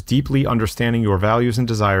requires deeply understanding your values and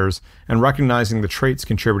desires and recognizing the traits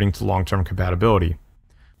contributing to long-term compatibility.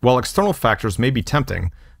 While external factors may be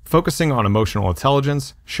tempting, focusing on emotional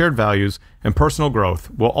intelligence, shared values, and personal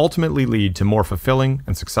growth will ultimately lead to more fulfilling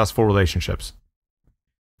and successful relationships.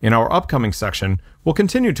 In our upcoming section, we'll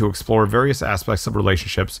continue to explore various aspects of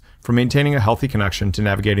relationships, from maintaining a healthy connection to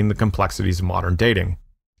navigating the complexities of modern dating.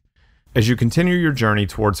 As you continue your journey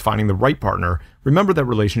towards finding the right partner, remember that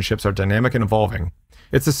relationships are dynamic and evolving.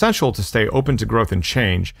 It's essential to stay open to growth and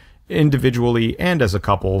change, individually and as a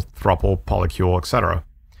couple, throuple, polycule, etc.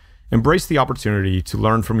 Embrace the opportunity to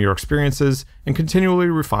learn from your experiences and continually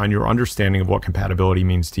refine your understanding of what compatibility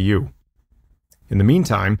means to you. In the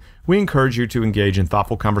meantime, we encourage you to engage in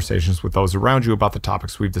thoughtful conversations with those around you about the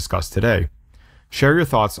topics we've discussed today. Share your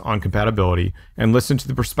thoughts on compatibility and listen to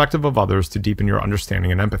the perspective of others to deepen your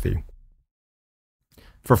understanding and empathy.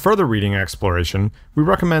 For further reading and exploration, we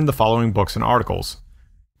recommend the following books and articles: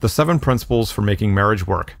 The 7 Principles for Making Marriage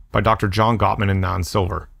Work by Dr. John Gottman and Nan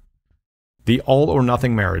Silver. The All or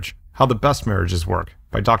Nothing Marriage: How the Best Marriages Work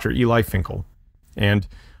by Dr. Eli Finkel. And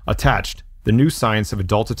Attached: The New Science of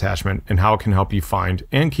Adult Attachment and How It Can Help You Find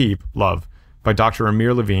and Keep Love by Dr.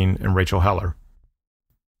 Amir Levine and Rachel Heller.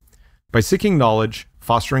 By seeking knowledge,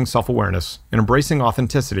 fostering self-awareness, and embracing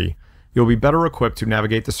authenticity, you'll be better equipped to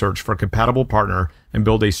navigate the search for a compatible partner and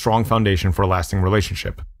build a strong foundation for a lasting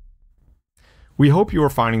relationship. We hope you are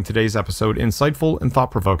finding today's episode insightful and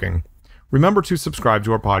thought-provoking. Remember to subscribe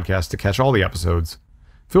to our podcast to catch all the episodes.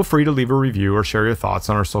 Feel free to leave a review or share your thoughts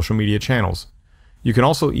on our social media channels. You can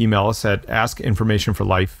also email us at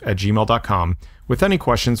askinformationforlife@gmail.com with any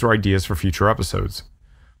questions or ideas for future episodes.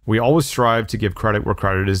 We always strive to give credit where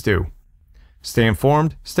credit is due. Stay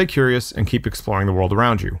informed, stay curious, and keep exploring the world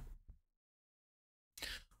around you.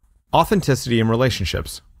 Authenticity in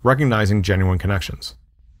relationships: recognizing genuine connections.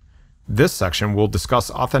 This section will discuss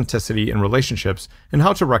authenticity in relationships and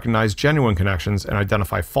how to recognize genuine connections and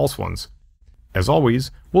identify false ones. As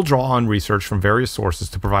always, we'll draw on research from various sources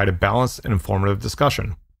to provide a balanced and informative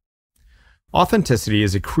discussion. Authenticity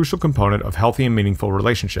is a crucial component of healthy and meaningful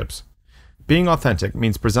relationships. Being authentic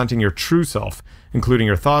means presenting your true self, including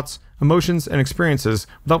your thoughts, emotions, and experiences,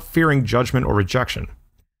 without fearing judgment or rejection.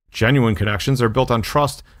 Genuine connections are built on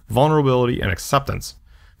trust, vulnerability, and acceptance.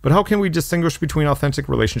 But how can we distinguish between authentic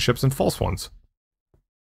relationships and false ones?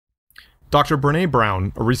 Dr. Brené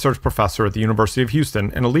Brown, a research professor at the University of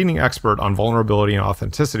Houston and a leading expert on vulnerability and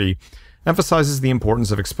authenticity, emphasizes the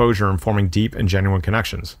importance of exposure in forming deep and genuine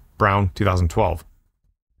connections. Brown, 2012.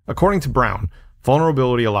 According to Brown,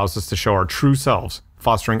 vulnerability allows us to show our true selves,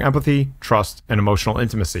 fostering empathy, trust, and emotional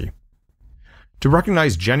intimacy. To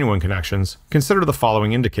recognize genuine connections, consider the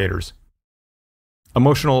following indicators.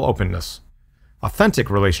 Emotional openness. Authentic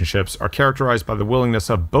relationships are characterized by the willingness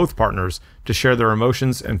of both partners to share their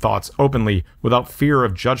emotions and thoughts openly without fear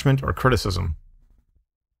of judgment or criticism.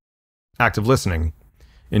 Active listening.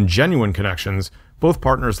 In genuine connections, both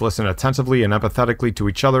partners listen attentively and empathetically to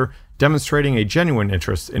each other, demonstrating a genuine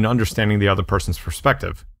interest in understanding the other person's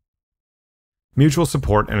perspective. Mutual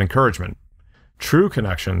support and encouragement. True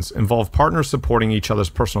connections involve partners supporting each other's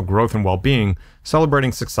personal growth and well-being,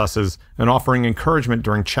 celebrating successes, and offering encouragement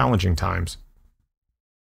during challenging times.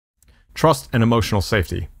 Trust and emotional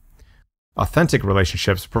safety. Authentic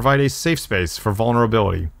relationships provide a safe space for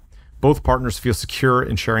vulnerability. Both partners feel secure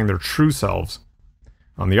in sharing their true selves.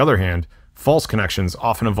 On the other hand, false connections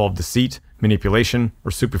often involve deceit, manipulation,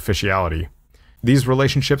 or superficiality. These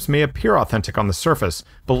relationships may appear authentic on the surface,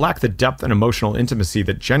 but lack the depth and emotional intimacy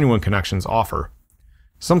that genuine connections offer.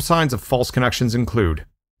 Some signs of false connections include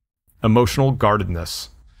emotional guardedness.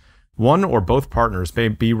 One or both partners may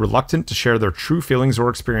be reluctant to share their true feelings or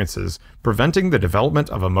experiences, preventing the development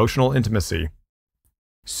of emotional intimacy.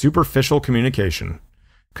 Superficial communication.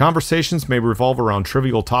 Conversations may revolve around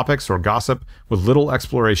trivial topics or gossip with little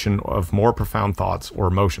exploration of more profound thoughts or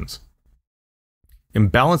emotions.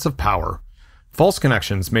 Imbalance of power. False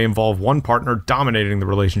connections may involve one partner dominating the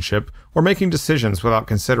relationship or making decisions without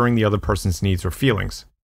considering the other person's needs or feelings.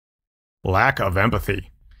 Lack of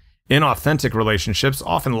empathy. Inauthentic relationships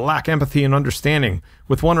often lack empathy and understanding,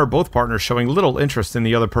 with one or both partners showing little interest in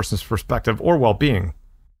the other person's perspective or well-being.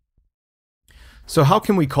 So how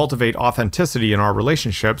can we cultivate authenticity in our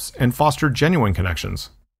relationships and foster genuine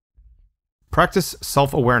connections? Practice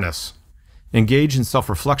self-awareness. Engage in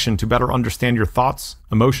self-reflection to better understand your thoughts,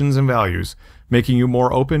 emotions, and values, making you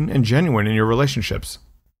more open and genuine in your relationships.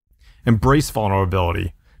 Embrace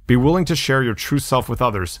vulnerability. Be willing to share your true self with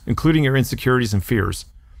others, including your insecurities and fears.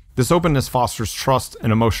 This openness fosters trust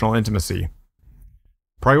and emotional intimacy.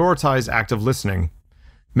 Prioritize active listening.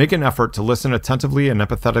 Make an effort to listen attentively and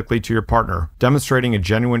empathetically to your partner, demonstrating a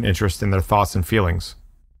genuine interest in their thoughts and feelings.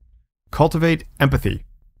 Cultivate empathy.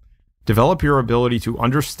 Develop your ability to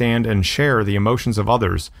understand and share the emotions of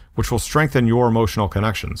others, which will strengthen your emotional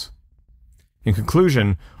connections. In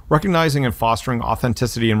conclusion, recognizing and fostering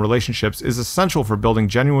authenticity in relationships is essential for building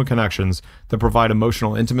genuine connections that provide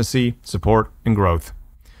emotional intimacy, support, and growth.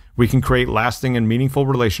 We can create lasting and meaningful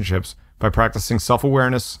relationships by practicing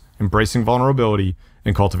self-awareness, embracing vulnerability,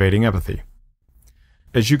 and cultivating empathy.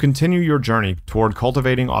 As you continue your journey toward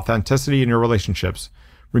cultivating authenticity in your relationships,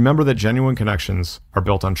 remember that genuine connections are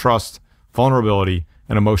built on trust, vulnerability,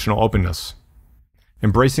 and emotional openness.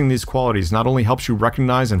 Embracing these qualities not only helps you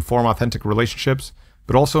recognize and form authentic relationships,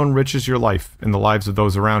 but also enriches your life and the lives of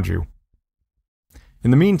those around you. In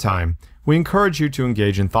the meantime, we encourage you to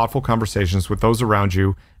engage in thoughtful conversations with those around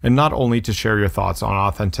you, and not only to share your thoughts on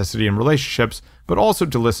authenticity in relationships, but also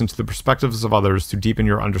to listen to the perspectives of others to deepen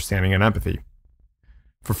your understanding and empathy.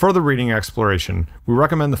 For further reading and exploration, we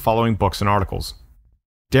recommend the following books and articles.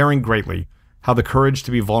 Daring Greatly: How the Courage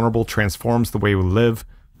to be Vulnerable Transforms the Way We Live,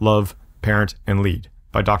 Love, Parent, and Lead,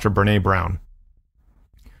 by Dr. Brené Brown.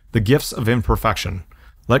 The Gifts of Imperfection: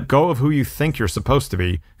 Let Go of Who You Think You're Supposed to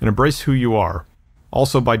Be and Embrace Who You Are,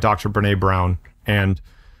 also by Dr. Brené Brown. And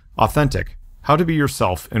Authentic: How to Be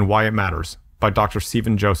Yourself and Why It Matters, by Dr.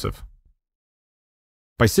 Stephen Joseph.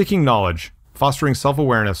 By seeking knowledge, fostering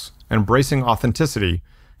self-awareness, and embracing authenticity,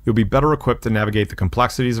 you'll be better equipped to navigate the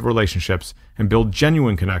complexities of relationships and build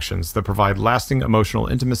genuine connections that provide lasting emotional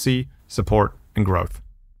intimacy, support, and growth.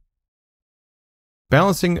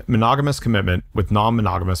 Balancing monogamous commitment with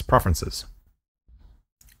non-monogamous preferences.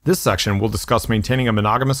 This section will discuss maintaining a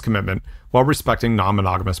monogamous commitment while respecting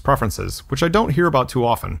non-monogamous preferences, which I don't hear about too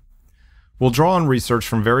often. We'll draw on research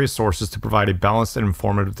from various sources to provide a balanced and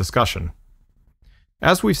informative discussion.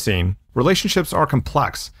 As we've seen, relationships are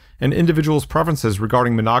complex, and individuals' preferences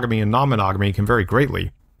regarding monogamy and non-monogamy can vary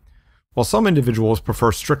greatly. While some individuals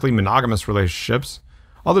prefer strictly monogamous relationships,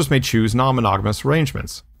 others may choose non-monogamous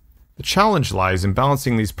arrangements. The challenge lies in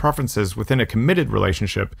balancing these preferences within a committed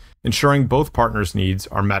relationship, ensuring both partners' needs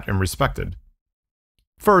are met and respected.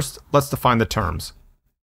 First, let's define the terms.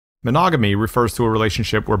 Monogamy refers to a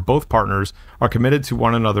relationship where both partners are committed to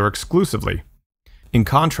one another exclusively. In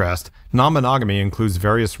contrast, non-monogamy includes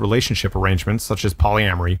various relationship arrangements such as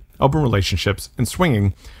polyamory, open relationships, and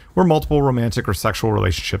swinging, where multiple romantic or sexual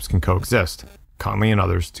relationships can coexist. Conley and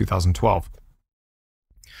others, 2012.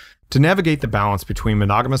 To navigate the balance between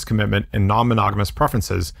monogamous commitment and non-monogamous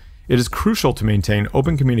preferences, it is crucial to maintain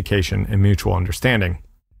open communication and mutual understanding.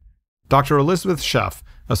 Dr. Elizabeth Sheff,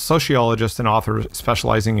 a sociologist and author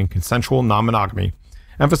specializing in consensual non-monogamy,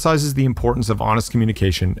 emphasizes the importance of honest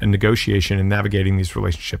communication and negotiation in navigating these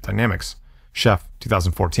relationship dynamics. Sheff,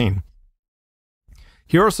 2014.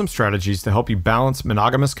 Here are some strategies to help you balance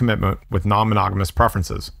monogamous commitment with non-monogamous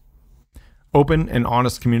preferences. Open and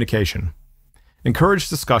honest communication. Encourage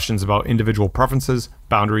discussions about individual preferences,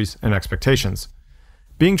 boundaries, and expectations.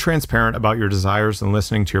 Being transparent about your desires and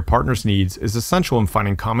listening to your partner's needs is essential in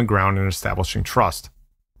finding common ground and establishing trust.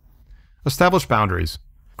 Establish boundaries.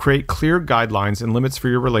 Create clear guidelines and limits for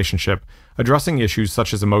your relationship, addressing issues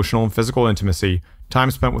such as emotional and physical intimacy, time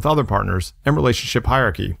spent with other partners, and relationship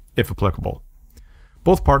hierarchy, if applicable.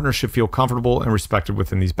 Both partners should feel comfortable and respected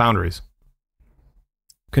within these boundaries.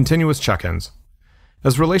 Continuous check-ins.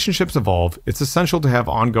 As relationships evolve, it's essential to have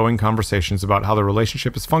ongoing conversations about how the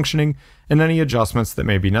relationship is functioning and any adjustments that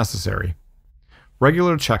may be necessary.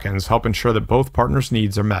 Regular check-ins help ensure that both partners'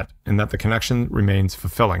 needs are met and that the connection remains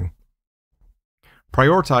fulfilling.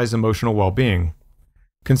 Prioritize emotional well-being.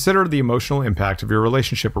 Consider the emotional impact of your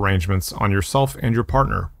relationship arrangements on yourself and your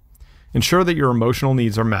partner. Ensure that your emotional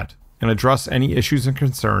needs are met and address any issues and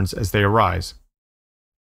concerns as they arise.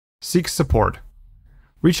 Seek support.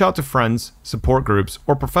 Reach out to friends, support groups,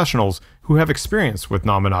 or professionals who have experience with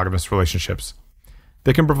non-monogamous relationships.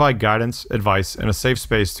 They can provide guidance, advice, and a safe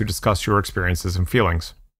space to discuss your experiences and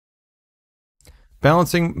feelings.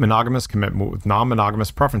 Balancing monogamous commitment with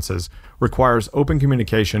non-monogamous preferences requires open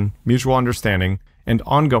communication, mutual understanding, and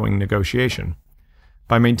ongoing negotiation.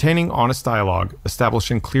 By maintaining honest dialogue,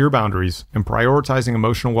 establishing clear boundaries, and prioritizing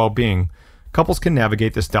emotional well-being, couples can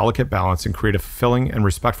navigate this delicate balance and create a fulfilling and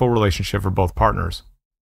respectful relationship for both partners.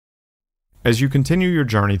 As you continue your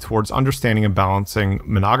journey towards understanding and balancing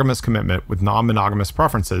monogamous commitment with non-monogamous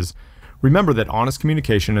preferences, remember that honest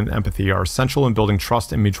communication and empathy are essential in building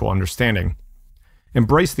trust and mutual understanding.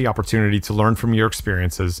 Embrace the opportunity to learn from your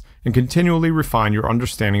experiences and continually refine your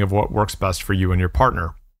understanding of what works best for you and your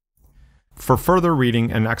partner. For further reading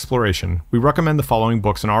and exploration, we recommend the following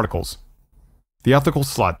books and articles: The Ethical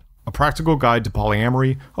Slut, A Practical Guide to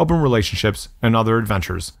Polyamory, Open Relationships, and Other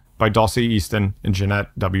Adventures by Dulcie Easton and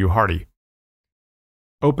Jeanette W. Hardy.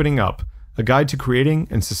 Opening Up, A Guide to Creating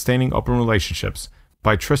and Sustaining Open Relationships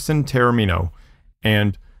by Tristan Taormino,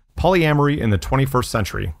 and Polyamory in the 21st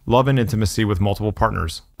Century, Love and Intimacy with Multiple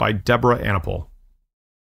Partners by Deborah Anapol.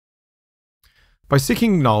 By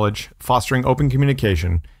seeking knowledge, fostering open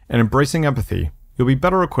communication, and embracing empathy, you'll be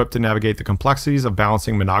better equipped to navigate the complexities of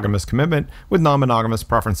balancing monogamous commitment with non-monogamous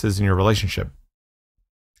preferences in your relationship.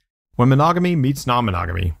 When monogamy meets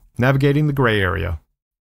non-monogamy, navigating the gray area.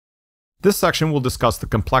 This section will discuss the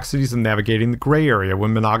complexities of navigating the gray area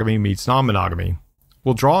when monogamy meets non-monogamy.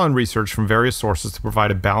 We'll draw on research from various sources to provide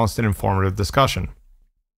a balanced and informative discussion.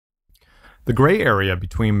 The gray area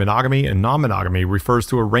between monogamy and non-monogamy refers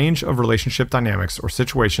to a range of relationship dynamics or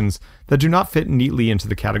situations that do not fit neatly into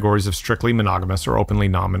the categories of strictly monogamous or openly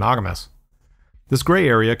non-monogamous. This gray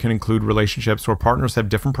area can include relationships where partners have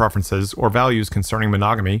different preferences or values concerning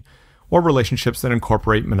monogamy, or relationships that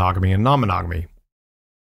incorporate monogamy and non-monogamy.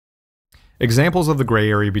 Examples of the gray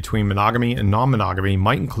area between monogamy and non-monogamy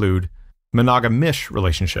might include monogamish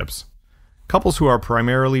relationships. Couples who are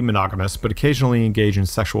primarily monogamous but occasionally engage in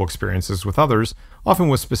sexual experiences with others, often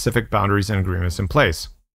with specific boundaries and agreements in place.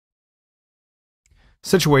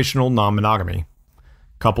 Situational non-monogamy.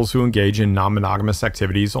 Couples who engage in non-monogamous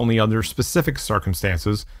activities only under specific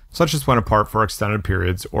circumstances, such as when apart for extended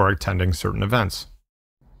periods or attending certain events.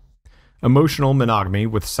 Emotional monogamy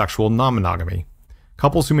with sexual non-monogamy.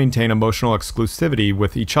 Couples who maintain emotional exclusivity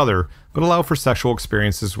with each other, but allow for sexual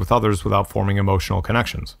experiences with others without forming emotional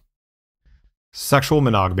connections. Sexual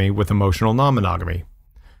monogamy with emotional non-monogamy.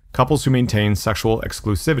 Couples who maintain sexual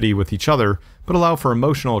exclusivity with each other, but allow for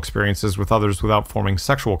emotional experiences with others without forming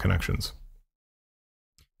sexual connections.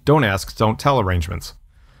 Don't ask, don't tell arrangements.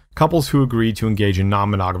 Couples who agree to engage in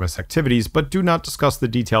non-monogamous activities, but do not discuss the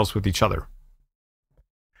details with each other.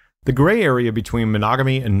 The gray area between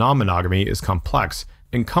monogamy and non-monogamy is complex,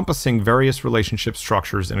 encompassing various relationship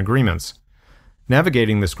structures and agreements.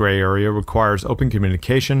 Navigating this gray area requires open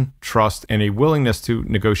communication, trust, and a willingness to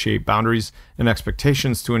negotiate boundaries and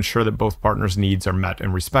expectations to ensure that both partners' needs are met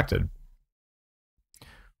and respected.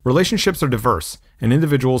 Relationships are diverse, and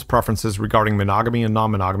individuals' preferences regarding monogamy and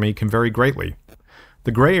non-monogamy can vary greatly.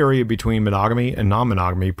 The gray area between monogamy and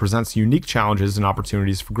non-monogamy presents unique challenges and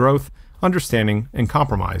opportunities for growth, understanding, and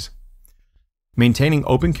compromise. Maintaining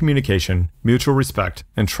open communication, mutual respect,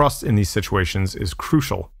 and trust in these situations is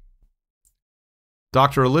crucial.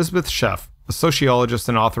 Dr. Elizabeth Sheff, a sociologist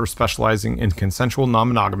and author specializing in consensual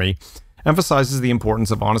non-monogamy, emphasizes the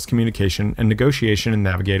importance of honest communication and negotiation in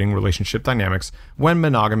navigating relationship dynamics when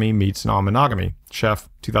monogamy meets non-monogamy. Sheff,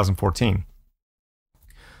 2014.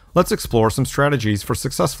 Let's explore some strategies for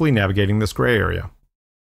successfully navigating this gray area.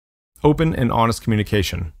 Open and honest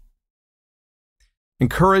communication.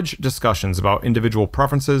 Encourage discussions about individual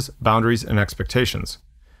preferences, boundaries, and expectations.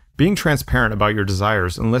 Being transparent about your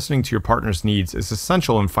desires and listening to your partner's needs is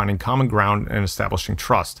essential in finding common ground and establishing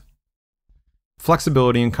trust.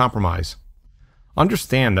 Flexibility and compromise.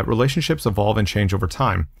 Understand that relationships evolve and change over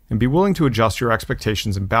time, and be willing to adjust your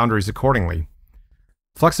expectations and boundaries accordingly.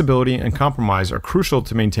 Flexibility and compromise are crucial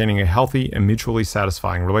to maintaining a healthy and mutually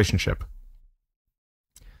satisfying relationship.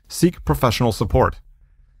 Seek professional support.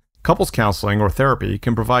 Couples counseling or therapy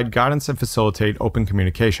can provide guidance and facilitate open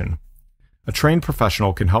communication. A trained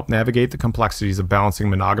professional can help navigate the complexities of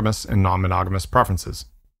balancing monogamous and non-monogamous preferences.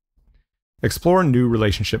 Explore new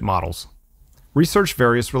relationship models. Research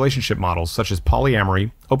various relationship models such as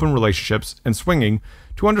polyamory, open relationships, and swinging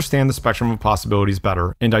to understand the spectrum of possibilities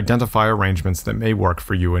better and identify arrangements that may work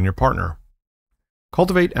for you and your partner.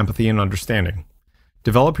 Cultivate empathy and understanding.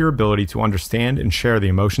 Develop your ability to understand and share the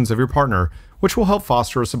emotions of your partner, which will help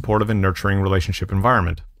foster a supportive and nurturing relationship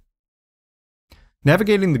environment.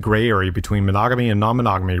 Navigating the gray area between monogamy and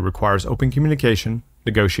non-monogamy requires open communication,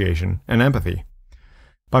 negotiation, and empathy.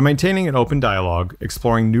 By maintaining an open dialogue,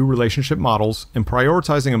 exploring new relationship models, and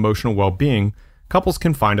prioritizing emotional well-being, couples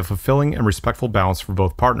can find a fulfilling and respectful balance for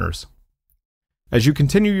both partners. As you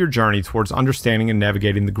continue your journey towards understanding and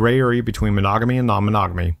navigating the gray area between monogamy and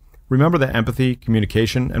non-monogamy, remember that empathy,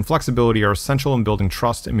 communication, and flexibility are essential in building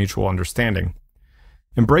trust and mutual understanding.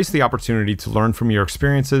 Embrace the opportunity to learn from your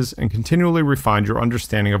experiences and continually refine your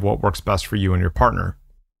understanding of what works best for you and your partner.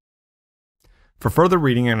 For further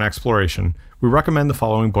reading and exploration, we recommend the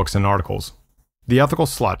following books and articles: The Ethical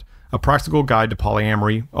Slut, A Practical Guide to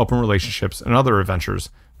Polyamory, Open Relationships, and Other Adventures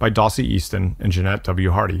by Dossie Easton and Jeanette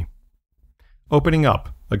W. Hardy. Opening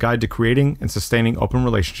Up, A Guide to Creating and Sustaining Open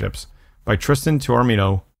Relationships by Tristan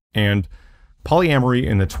Tuarmino, and Polyamory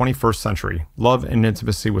in the 21st Century, Love and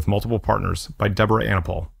Intimacy with Multiple Partners by Deborah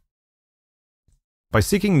Anapol. By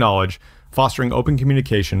seeking knowledge, fostering open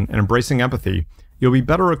communication, and embracing empathy, you'll be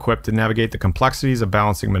better equipped to navigate the complexities of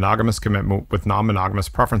balancing monogamous commitment with non-monogamous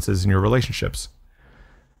preferences in your relationships.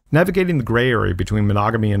 Navigating the gray area between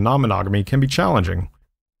monogamy and non-monogamy can be challenging.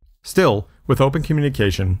 Still, with open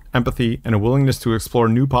communication, empathy, and a willingness to explore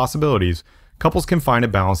new possibilities, couples can find a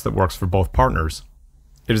balance that works for both partners.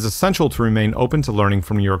 It is essential to remain open to learning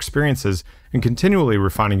from your experiences and continually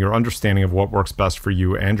refining your understanding of what works best for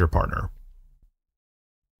you and your partner.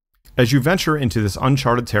 As you venture into this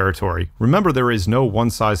uncharted territory, remember there is no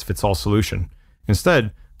one-size-fits-all solution.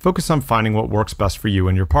 Instead, focus on finding what works best for you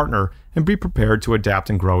and your partner, and be prepared to adapt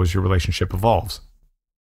and grow as your relationship evolves.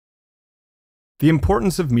 The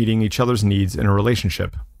importance of meeting each other's needs in a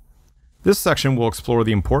relationship. This section will explore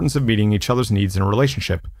the importance of meeting each other's needs in a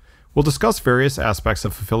relationship. We'll discuss various aspects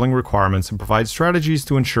of fulfilling requirements and provide strategies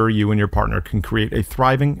to ensure you and your partner can create a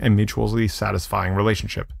thriving and mutually satisfying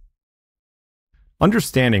relationship.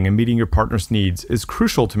 Understanding and meeting your partner's needs is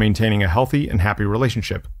crucial to maintaining a healthy and happy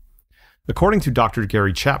relationship. According to Dr.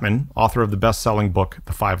 Gary Chapman, author of the best-selling book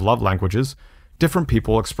The 5 Love Languages, different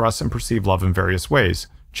people express and perceive love in various ways.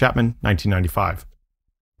 Chapman, 1995.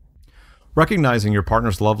 Recognizing your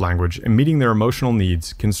partner's love language and meeting their emotional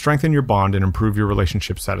needs can strengthen your bond and improve your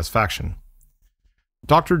relationship satisfaction.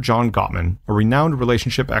 Dr. John Gottman, a renowned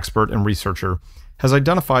relationship expert and researcher, has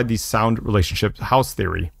identified the sound relationship house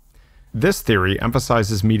theory. This theory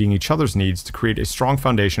emphasizes meeting each other's needs to create a strong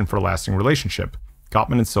foundation for a lasting relationship.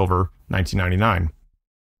 Gottman and Silver, 1999.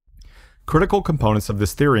 Critical components of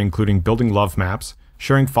this theory including building love maps,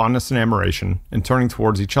 sharing fondness and admiration, and turning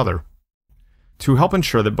towards each other. To help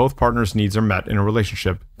ensure that both partners' needs are met in a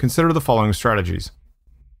relationship, consider the following strategies.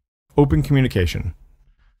 Open communication.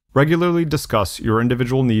 Regularly discuss your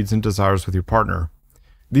individual needs and desires with your partner.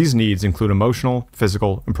 These needs include emotional,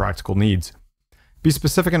 physical, and practical needs. Be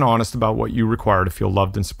specific and honest about what you require to feel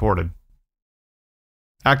loved and supported.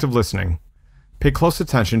 Active listening. Pay close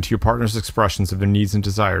attention to your partner's expressions of their needs and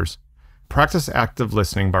desires. Practice active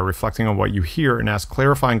listening by reflecting on what you hear and ask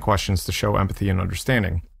clarifying questions to show empathy and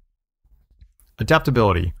understanding.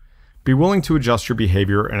 Adaptability. Be willing to adjust your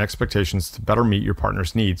behavior and expectations to better meet your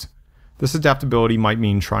partner's needs. This adaptability might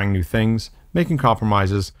mean trying new things, making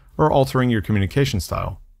compromises, or altering your communication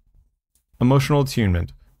style. Emotional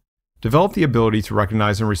attunement. Develop the ability to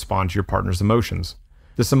recognize and respond to your partner's emotions.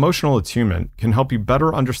 This emotional attunement can help you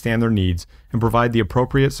better understand their needs and provide the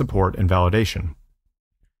appropriate support and validation.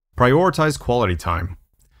 Prioritize quality time.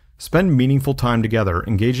 Spend meaningful time together,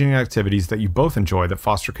 engaging in activities that you both enjoy that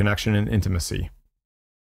foster connection and intimacy.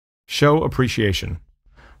 Show appreciation.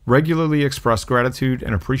 Regularly express gratitude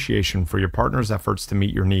and appreciation for your partner's efforts to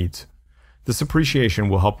meet your needs. This appreciation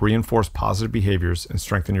will help reinforce positive behaviors and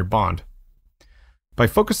strengthen your bond. By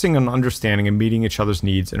focusing on understanding and meeting each other's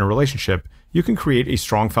needs in a relationship, you can create a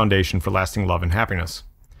strong foundation for lasting love and happiness.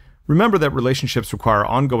 Remember that relationships require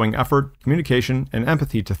ongoing effort, communication, and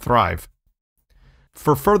empathy to thrive.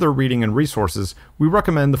 For further reading and resources, we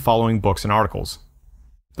recommend the following books and articles.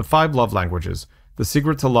 The 5 Love Languages, The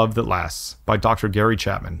Secret to Love That Lasts by Dr. Gary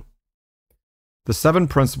Chapman. The 7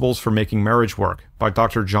 Principles for Making Marriage Work by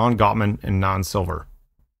Dr. John Gottman and Nan Silver.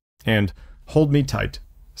 And Hold Me Tight,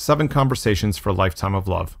 7 Conversations for a Lifetime of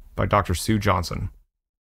Love by Dr. Sue Johnson.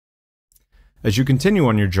 As you continue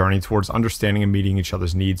on your journey towards understanding and meeting each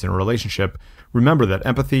other's needs in a relationship, remember that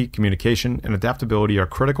empathy, communication, and adaptability are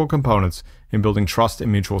critical components in building trust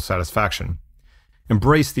and mutual satisfaction.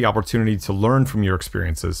 Embrace the opportunity to learn from your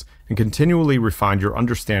experiences and continually refine your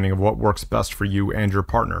understanding of what works best for you and your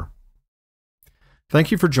partner.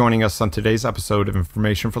 Thank you for joining us on today's episode of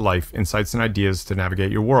Information for Life, Insights and Ideas to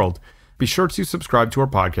Navigate Your World. Be sure to subscribe to our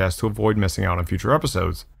podcast to avoid missing out on future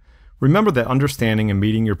episodes. Remember that understanding and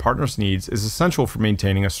meeting your partner's needs is essential for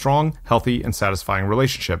maintaining a strong, healthy, and satisfying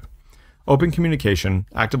relationship. Open communication,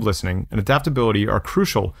 active listening, and adaptability are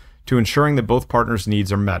crucial to ensuring that both partners'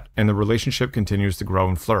 needs are met and the relationship continues to grow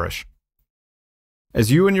and flourish. As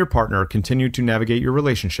you and your partner continue to navigate your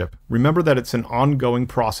relationship, remember that it's an ongoing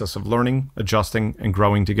process of learning, adjusting, and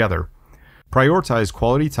growing together. Prioritize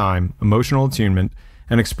quality time, emotional attunement,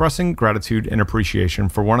 and expressing gratitude and appreciation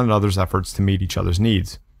for one another's efforts to meet each other's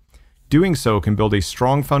needs. Doing so can build a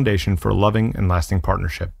strong foundation for a loving and lasting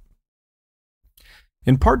partnership.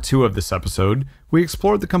 In part 2 of this episode, we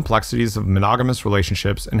explored the complexities of monogamous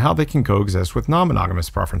relationships and how they can coexist with non-monogamous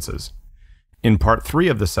preferences. In part 3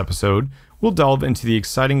 of this episode, we'll delve into the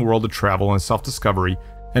exciting world of travel and self-discovery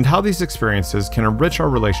and how these experiences can enrich our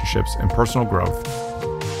relationships and personal growth.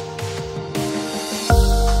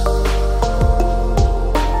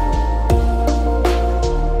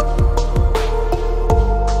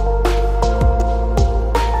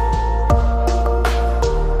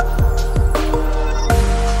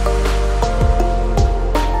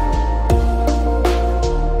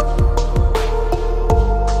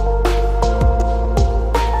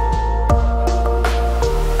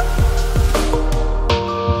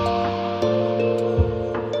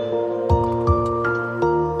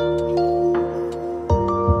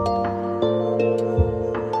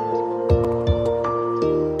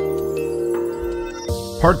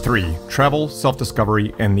 Part 3, Travel,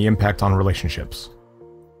 Self-Discovery, and the Impact on Relationships.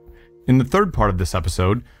 In the third part of this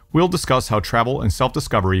episode, we'll discuss how travel and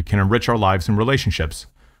self-discovery can enrich our lives and relationships.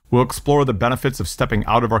 We'll explore the benefits of stepping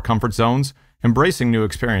out of our comfort zones, embracing new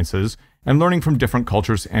experiences, and learning from different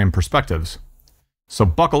cultures and perspectives. So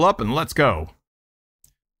buckle up and let's go!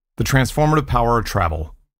 The transformative power of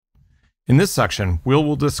travel. In this section,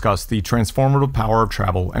 we'll discuss the transformative power of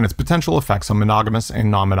travel and its potential effects on monogamous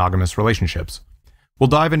and non-monogamous relationships. We'll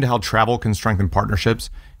dive into how travel can strengthen partnerships,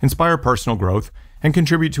 inspire personal growth, and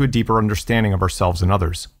contribute to a deeper understanding of ourselves and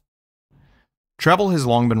others. Travel has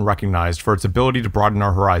long been recognized for its ability to broaden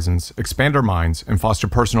our horizons, expand our minds, and foster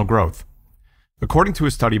personal growth. According to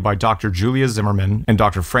a study by Dr. Julia Zimmerman and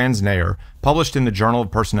Dr. Franz Nayer, published in the Journal of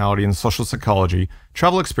Personality and Social Psychology,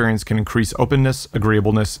 travel experience can increase openness,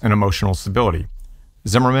 agreeableness, and emotional stability.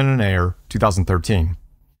 Zimmerman and Nayer, 2013.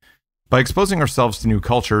 By exposing ourselves to new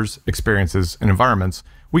cultures, experiences, and environments,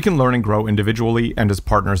 we can learn and grow individually and as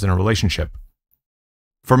partners in a relationship.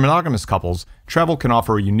 For monogamous couples, travel can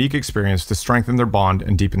offer a unique experience to strengthen their bond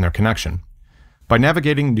and deepen their connection. By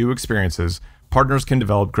navigating new experiences, partners can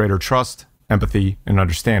develop greater trust, empathy, and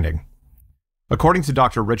understanding. According to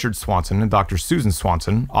Dr. Richard Swanson and Dr. Susan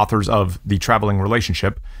Swanson, authors of The Traveling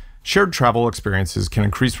Relationship, shared travel experiences can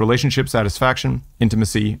increase relationship satisfaction,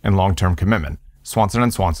 intimacy, and long-term commitment. Swanson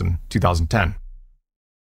and Swanson, 2010.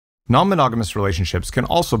 Non-monogamous relationships can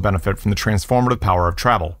also benefit from the transformative power of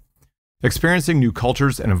travel. Experiencing new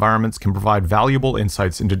cultures and environments can provide valuable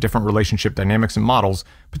insights into different relationship dynamics and models,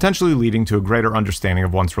 potentially leading to a greater understanding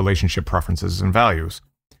of one's relationship preferences and values.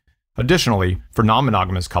 Additionally, for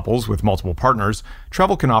non-monogamous couples with multiple partners,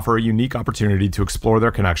 travel can offer a unique opportunity to explore their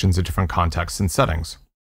connections in different contexts and settings.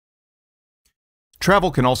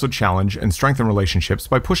 Travel can also challenge and strengthen relationships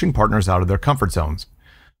by pushing partners out of their comfort zones.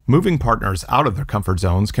 Moving partners out of their comfort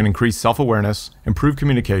zones can increase self-awareness, improve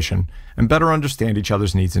communication, and better understand each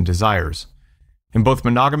other's needs and desires. In both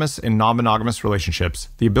monogamous and non-monogamous relationships,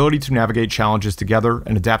 the ability to navigate challenges together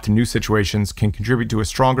and adapt to new situations can contribute to a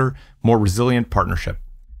stronger, more resilient partnership.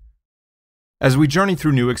 As we journey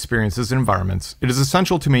through new experiences and environments, it is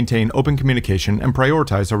essential to maintain open communication and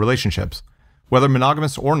prioritize our relationships. Whether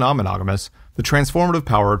monogamous or non-monogamous, the transformative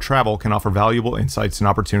power of travel can offer valuable insights and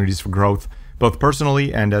opportunities for growth, both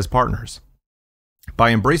personally and as partners.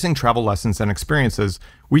 By embracing travel lessons and experiences,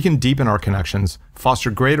 we can deepen our connections,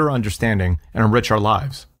 foster greater understanding, and enrich our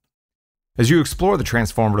lives. As you explore the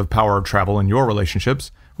transformative power of travel in your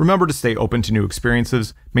relationships, remember to stay open to new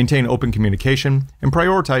experiences, maintain open communication, and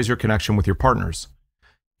prioritize your connection with your partners.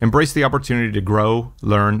 Embrace the opportunity to grow,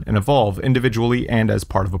 learn, and evolve individually and as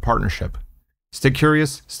part of a partnership. Stay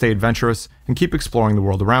curious, stay adventurous, and keep exploring the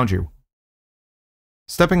world around you.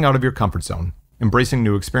 Stepping out of your comfort zone, embracing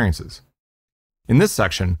new experiences. In this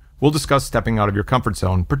section, we'll discuss stepping out of your comfort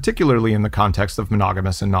zone, particularly in the context of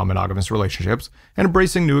monogamous and non-monogamous relationships, and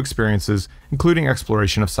embracing new experiences, including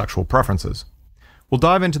exploration of sexual preferences. We'll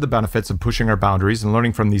dive into the benefits of pushing our boundaries and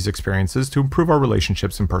learning from these experiences to improve our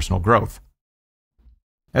relationships and personal growth.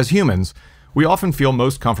 As humans, we often feel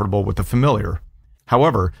most comfortable with the familiar.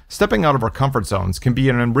 However, stepping out of our comfort zones can be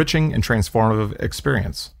an enriching and transformative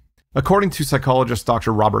experience. According to psychologist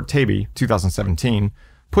Dr. Robert Taby, 2017,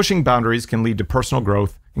 pushing boundaries can lead to personal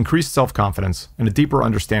growth, increased self-confidence, and a deeper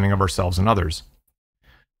understanding of ourselves and others.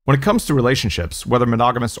 When it comes to relationships, whether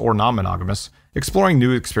monogamous or non-monogamous, exploring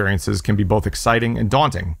new experiences can be both exciting and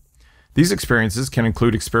daunting. These experiences can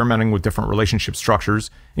include experimenting with different relationship structures,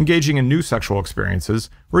 engaging in new sexual experiences,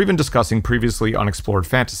 or even discussing previously unexplored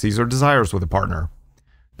fantasies or desires with a partner.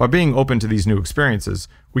 By being open to these new experiences,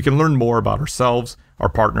 we can learn more about ourselves, our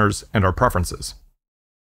partners, and our preferences.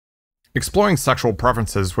 Exploring sexual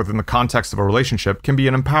preferences within the context of a relationship can be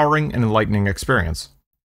an empowering and enlightening experience.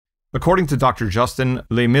 According to Dr. Justin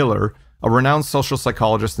Lehmiller, a renowned social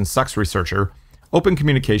psychologist and sex researcher, open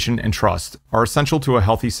communication and trust are essential to a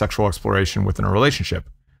healthy sexual exploration within a relationship.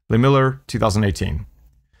 Lehmiller, 2018.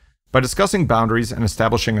 By discussing boundaries and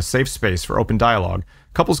establishing a safe space for open dialogue,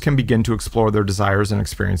 couples can begin to explore their desires and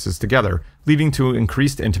experiences together, leading to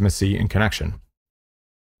increased intimacy and connection.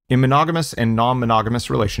 In monogamous and non-monogamous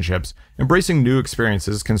relationships, embracing new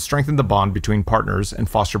experiences can strengthen the bond between partners and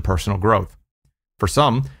foster personal growth. For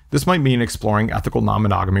some, this might mean exploring ethical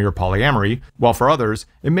non-monogamy or polyamory, while for others,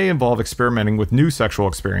 it may involve experimenting with new sexual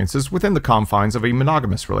experiences within the confines of a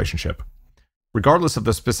monogamous relationship. Regardless of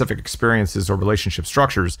the specific experiences or relationship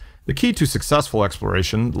structures, the key to successful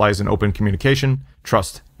exploration lies in open communication,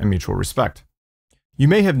 trust, and mutual respect. You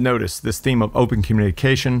may have noticed this theme of open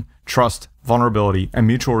communication, trust, vulnerability, and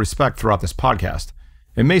mutual respect throughout this podcast.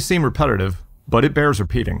 It may seem repetitive, but it bears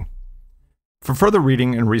repeating. For further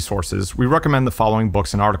reading and resources, we recommend the following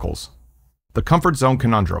books and articles. The Comfort Zone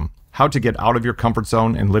Conundrum: How to Get Out of Your Comfort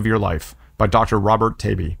Zone and Live Your Life by Dr. Robert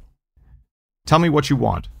Taby. Tell Me What You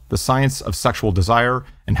Want: The Science of Sexual Desire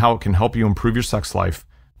and How It Can Help You Improve Your Sex Life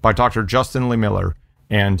by Dr. Justin Lehmiller,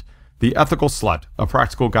 and The Ethical Slut: A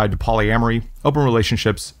Practical Guide to Polyamory, Open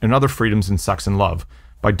Relationships, and Other Freedoms in Sex and Love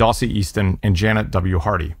by Dossie Easton and Janet W.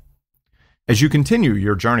 Hardy. As you continue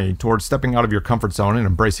your journey towards stepping out of your comfort zone and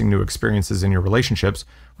embracing new experiences in your relationships,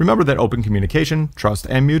 remember that open communication, trust,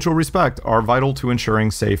 and mutual respect are vital to ensuring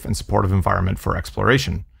a safe and supportive environment for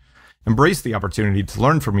exploration. Embrace the opportunity to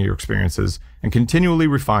learn from your experiences and continually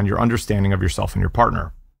refine your understanding of yourself and your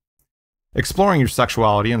partner. Exploring your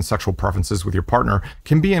sexuality and sexual preferences with your partner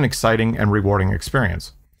can be an exciting and rewarding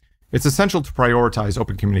experience. It's essential to prioritize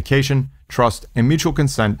open communication, trust, and mutual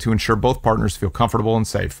consent to ensure both partners feel comfortable and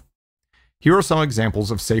safe. Here are some examples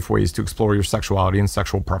of safe ways to explore your sexuality and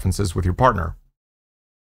sexual preferences with your partner.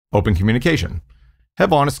 Open communication.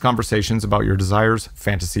 Have honest conversations about your desires,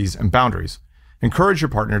 fantasies, and boundaries. Encourage your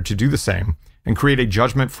partner to do the same and create a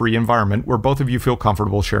judgment-free environment where both of you feel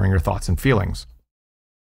comfortable sharing your thoughts and feelings.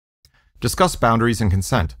 Discuss boundaries and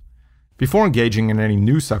consent. Before engaging in any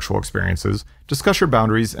new sexual experiences, discuss your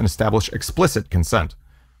boundaries and establish explicit consent.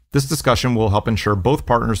 This discussion will help ensure both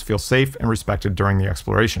partners feel safe and respected during the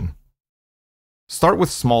exploration. Start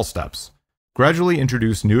with small steps. Gradually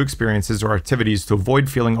introduce new experiences or activities to avoid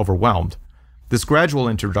feeling overwhelmed. This gradual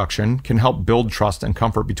introduction can help build trust and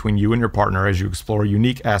comfort between you and your partner as you explore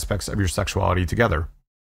unique aspects of your sexuality together.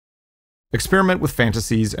 Experiment with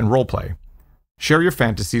fantasies and roleplay. Share your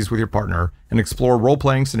fantasies with your partner and explore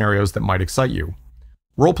role-playing scenarios that might excite you.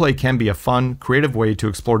 Roleplay can be a fun, creative way to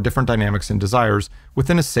explore different dynamics and desires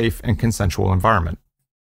within a safe and consensual environment.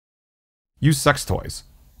 Use sex toys.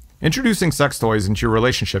 Introducing sex toys into your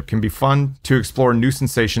relationship can be fun to explore new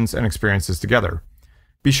sensations and experiences together.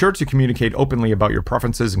 Be sure to communicate openly about your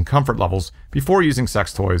preferences and comfort levels before using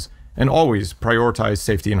sex toys, and always prioritize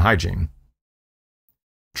safety and hygiene.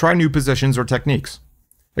 Try new positions or techniques.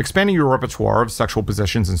 Expanding your repertoire of sexual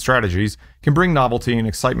positions and strategies can bring novelty and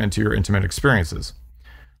excitement to your intimate experiences.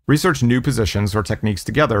 Research new positions or techniques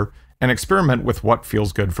together and experiment with what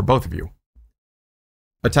feels good for both of you.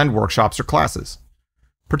 Attend workshops or classes.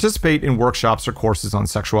 Participate in workshops or courses on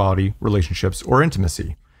sexuality, relationships, or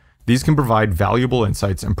intimacy. These can provide valuable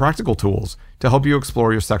insights and practical tools to help you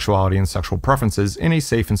explore your sexuality and sexual preferences in a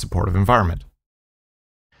safe and supportive environment.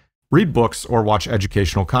 Read books or watch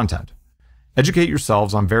educational content. Educate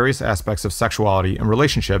yourselves on various aspects of sexuality and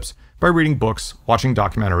relationships by reading books, watching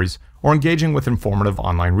documentaries, or engaging with informative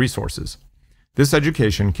online resources. This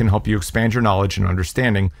education can help you expand your knowledge and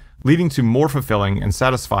understanding, leading to more fulfilling and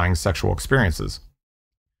satisfying sexual experiences.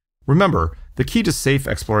 Remember, the key to safe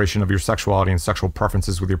exploration of your sexuality and sexual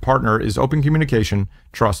preferences with your partner is open communication,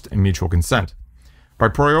 trust, and mutual consent. By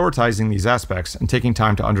prioritizing these aspects and taking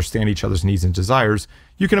time to understand each other's needs and desires,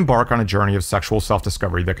 you can embark on a journey of sexual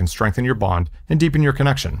self-discovery that can strengthen your bond and deepen your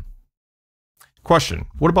connection. Question: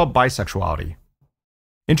 what about bisexuality?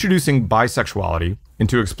 Introducing bisexuality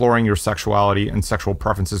into exploring your sexuality and sexual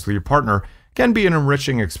preferences with your partner can be an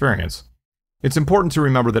enriching experience. It's important to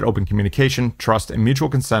remember that open communication, trust, and mutual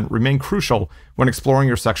consent remain crucial when exploring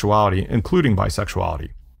your sexuality, including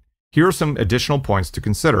bisexuality. Here are some additional points to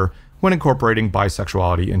consider when incorporating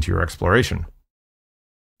bisexuality into your exploration.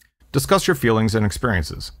 Discuss your feelings and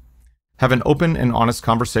experiences. Have an open and honest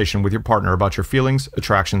conversation with your partner about your feelings,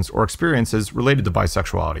 attractions, or experiences related to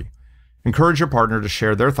bisexuality. Encourage your partner to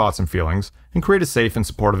share their thoughts and feelings, and create a safe and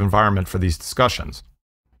supportive environment for these discussions.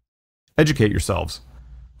 Educate yourselves.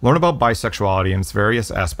 Learn about bisexuality and its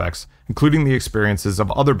various aspects, including the experiences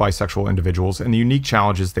of other bisexual individuals and the unique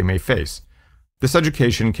challenges they may face. This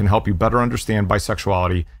education can help you better understand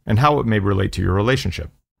bisexuality and how it may relate to your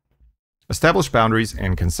relationship. Establish boundaries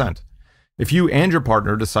and consent. If you and your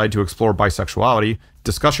partner decide to explore bisexuality,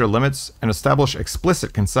 discuss your limits and establish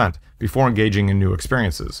explicit consent before engaging in new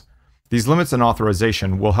experiences. These limits and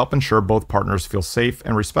authorization will help ensure both partners feel safe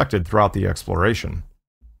and respected throughout the exploration.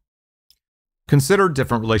 Consider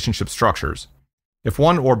different relationship structures. If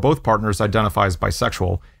one or both partners identify as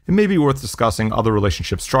bisexual, it may be worth discussing other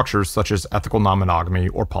relationship structures such as ethical non-monogamy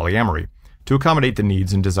or polyamory to accommodate the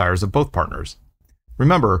needs and desires of both partners.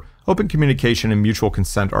 Remember, open communication and mutual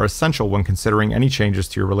consent are essential when considering any changes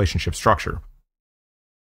to your relationship structure.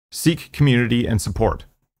 Seek community and support.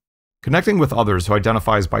 Connecting with others who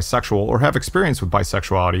identify as bisexual or have experience with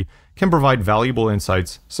bisexuality can provide valuable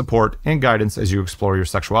insights, support, and guidance as you explore your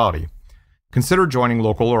sexuality. Consider joining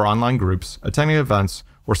local or online groups, attending events,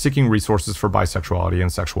 or seeking resources for bisexuality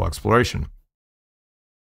and sexual exploration.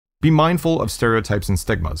 Be mindful of stereotypes and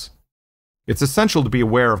stigmas. It's essential to be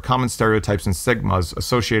aware of common stereotypes and stigmas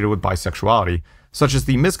associated with bisexuality, such as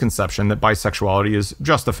the misconception that bisexuality is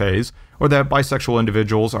just a phase, or that bisexual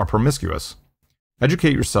individuals are promiscuous.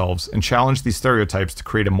 Educate yourselves and challenge these stereotypes to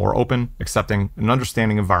create a more open, accepting, and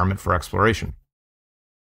understanding environment for exploration.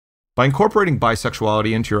 By incorporating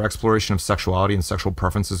bisexuality into your exploration of sexuality and sexual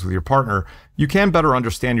preferences with your partner, you can better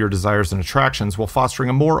understand your desires and attractions while fostering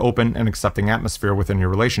a more open and accepting atmosphere within your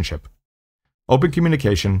relationship. Open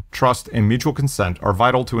communication, trust, and mutual consent are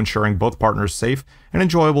vital to ensuring both partners safe and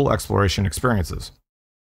enjoyable exploration experiences.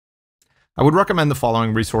 I would recommend the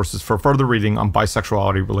following resources for further reading on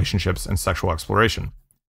bisexuality, relationships, and sexual exploration.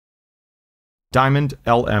 Diamond,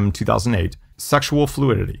 L.M. 2008, Sexual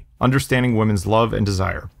Fluidity, Understanding Women's Love and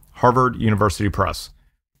Desire, Harvard University Press.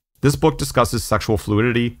 This book discusses sexual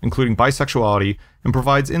fluidity, including bisexuality, and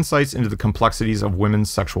provides insights into the complexities of women's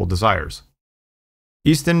sexual desires.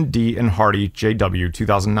 Easton, D. and Hardy, J.W.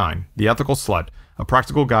 2009, The Ethical Slut, A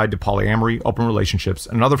Practical Guide to Polyamory, Open Relationships,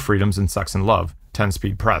 and Other Freedoms in Sex and Love,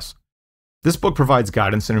 10-Speed Press. This book provides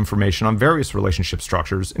guidance and information on various relationship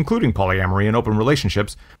structures, including polyamory and open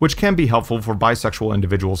relationships, which can be helpful for bisexual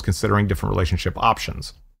individuals considering different relationship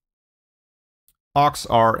options. Ox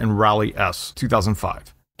R. and Rowley S.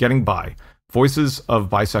 2005, Getting Bi, Voices of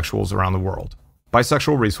Bisexuals Around the World,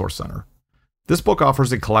 Bisexual Resource Center. This book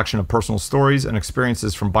offers a collection of personal stories and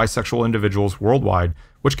experiences from bisexual individuals worldwide,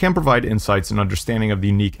 which can provide insights and understanding of the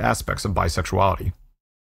unique aspects of bisexuality.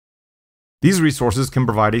 These resources can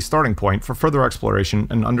provide a starting point for further exploration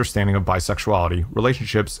and understanding of bisexuality,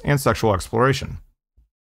 relationships, and sexual exploration.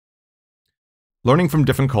 Learning from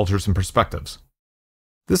different cultures and perspectives.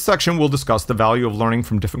 This section will discuss the value of learning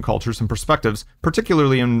from different cultures and perspectives,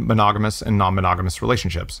 particularly in monogamous and non-monogamous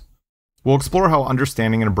relationships. We'll explore how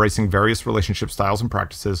understanding and embracing various relationship styles and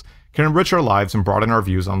practices can enrich our lives and broaden our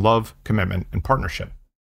views on love, commitment, and partnership.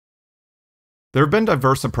 There have been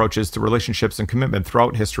diverse approaches to relationships and commitment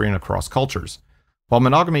throughout history and across cultures. While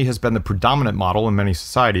monogamy has been the predominant model in many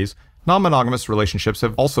societies, non-monogamous relationships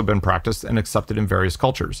have also been practiced and accepted in various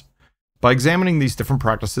cultures. By examining these different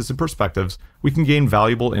practices and perspectives, we can gain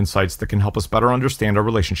valuable insights that can help us better understand our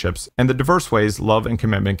relationships and the diverse ways love and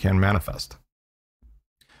commitment can manifest.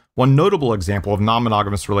 One notable example of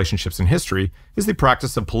non-monogamous relationships in history is the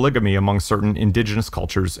practice of polygamy among certain indigenous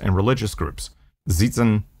cultures and religious groups.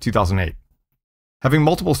 Zitzen, 2008. Having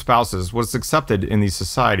multiple spouses was accepted in these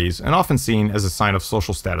societies and often seen as a sign of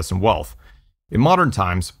social status and wealth. In modern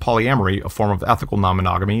times, polyamory, a form of ethical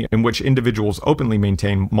non-monogamy in which individuals openly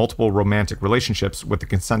maintain multiple romantic relationships with the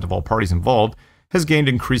consent of all parties involved, has gained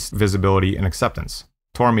increased visibility and acceptance.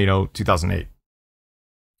 Toromino, 2008.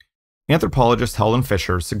 Anthropologist Helen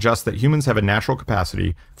Fisher suggests that humans have a natural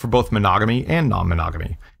capacity for both monogamy and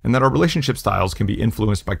non-monogamy, and that our relationship styles can be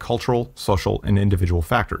influenced by cultural, social, and individual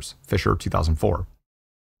factors. Fisher, 2004.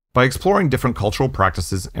 By exploring different cultural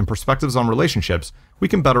practices and perspectives on relationships, we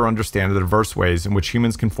can better understand the diverse ways in which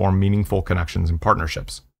humans can form meaningful connections and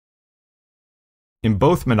partnerships. In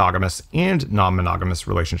both monogamous and non-monogamous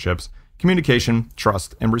relationships, communication,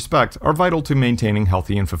 trust, and respect are vital to maintaining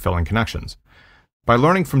healthy and fulfilling connections. By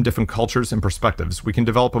learning from different cultures and perspectives, we can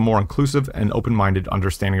develop a more inclusive and open-minded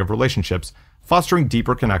understanding of relationships, fostering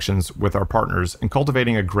deeper connections with our partners and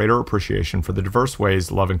cultivating a greater appreciation for the diverse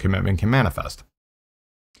ways love and commitment can manifest.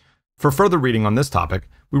 For further reading on this topic,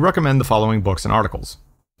 we recommend the following books and articles.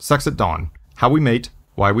 Sex at Dawn, How We Mate,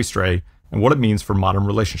 Why We Stray, and What It Means for Modern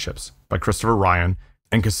Relationships by Christopher Ryan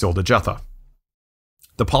and Casilda Jetha.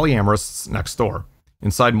 The Polyamorists Next Door,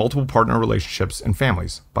 Inside Multiple Partner Relationships and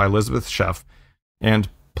Families by Elizabeth Sheff, and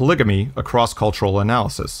Polygamy, A Cross-Cultural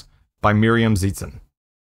Analysis by Miriam Zietzen.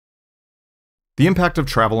 The impact of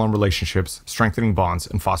travel on relationships, strengthening bonds,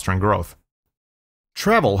 and fostering growth.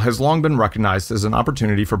 Travel has long been recognized as an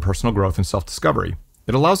opportunity for personal growth and self-discovery.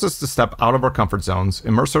 It allows us to step out of our comfort zones,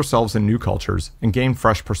 immerse ourselves in new cultures, and gain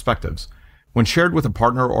fresh perspectives. When shared with a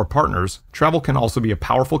partner or partners, travel can also be a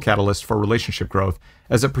powerful catalyst for relationship growth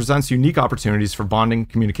as it presents unique opportunities for bonding,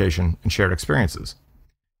 communication, and shared experiences.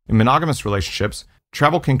 In monogamous relationships,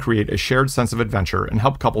 travel can create a shared sense of adventure and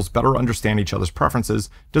help couples better understand each other's preferences,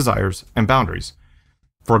 desires, and boundaries.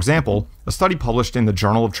 For example, a study published in the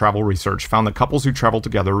Journal of Travel Research found that couples who travel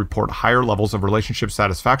together report higher levels of relationship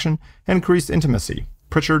satisfaction and increased intimacy.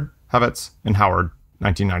 Pritchard, Hevitz, and Howard,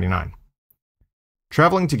 1999.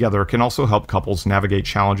 Traveling together can also help couples navigate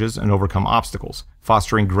challenges and overcome obstacles,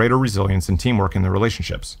 fostering greater resilience and teamwork in their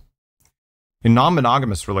relationships. In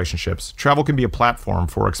non-monogamous relationships, travel can be a platform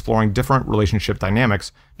for exploring different relationship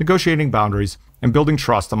dynamics, negotiating boundaries, and building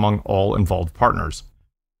trust among all involved partners.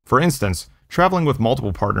 For instance, traveling with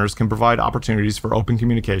multiple partners can provide opportunities for open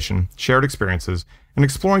communication, shared experiences, and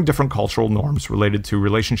exploring different cultural norms related to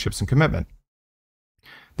relationships and commitment.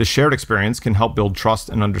 This shared experience can help build trust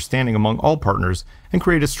and understanding among all partners and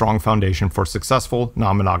create a strong foundation for successful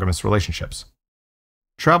non-monogamous relationships.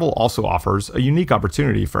 Travel also offers a unique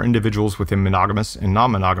opportunity for individuals within monogamous and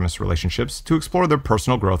non-monogamous relationships to explore their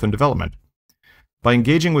personal growth and development. By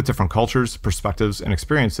engaging with different cultures, perspectives, and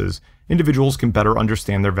experiences, individuals can better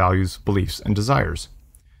understand their values, beliefs, and desires.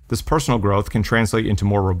 This personal growth can translate into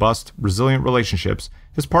more robust, resilient relationships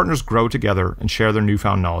as partners grow together and share their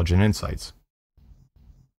newfound knowledge and insights.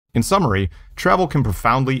 In summary, travel can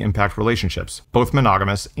profoundly impact relationships, both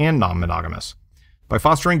monogamous and non-monogamous. By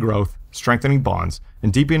fostering growth, strengthening bonds,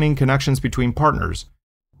 and deepening connections between partners,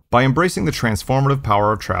 by embracing the transformative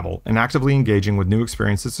power of travel and actively engaging with new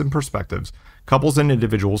experiences and perspectives, couples and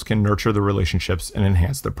individuals can nurture their relationships and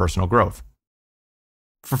enhance their personal growth.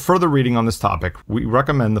 For further reading on this topic, we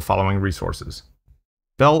recommend the following resources.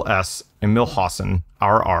 Bell S. and Milhausen,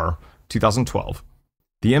 R.R., 2012.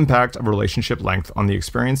 The Impact of Relationship Length on the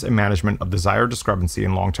Experience and Management of Desire Discrepancy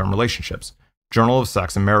in Long-Term Relationships, Journal of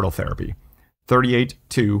Sex and Marital Therapy,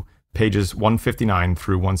 38-2, pages 159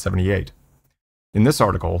 through 178. In this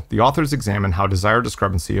article, the authors examine how desire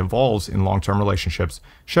discrepancy evolves in long-term relationships,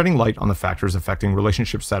 shedding light on the factors affecting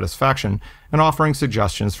relationship satisfaction and offering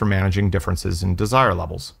suggestions for managing differences in desire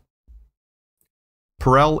levels.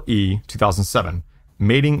 Perel E., 2007,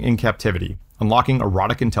 Mating in Captivity, Unlocking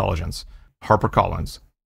Erotic Intelligence, HarperCollins.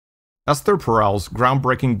 Esther Perel's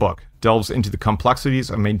groundbreaking book delves into the complexities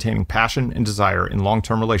of maintaining passion and desire in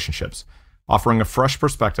long-term relationships, offering a fresh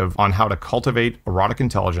perspective on how to cultivate erotic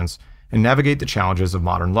intelligence and navigate the challenges of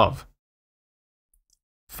modern love.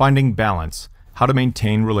 Finding Balance, How to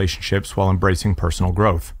Maintain Relationships While Embracing Personal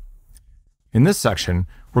Growth. In this section,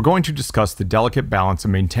 we're going to discuss the delicate balance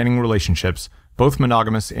of maintaining relationships, both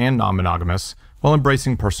monogamous and non-monogamous, while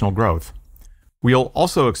embracing personal growth. We'll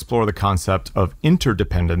also explore the concept of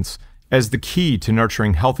interdependence as the key to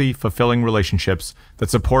nurturing healthy, fulfilling relationships that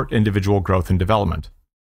support individual growth and development.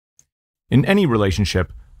 In any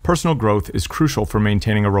relationship, personal growth is crucial for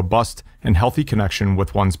maintaining a robust and healthy connection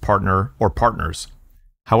with one's partner or partners.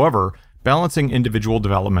 However, balancing individual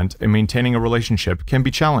development and maintaining a relationship can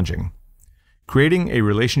be challenging. Creating a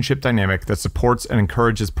relationship dynamic that supports and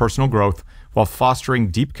encourages personal growth while fostering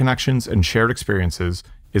deep connections and shared experiences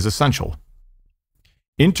is essential.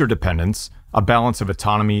 Interdependence, a balance of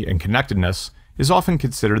autonomy and connectedness, is often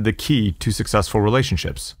considered the key to successful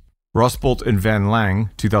relationships. Rusbolt and Van Lang,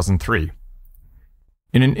 2003.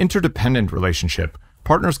 In an interdependent relationship,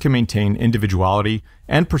 partners can maintain individuality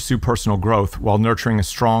and pursue personal growth while nurturing a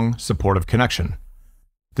strong, supportive connection.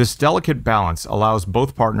 This delicate balance allows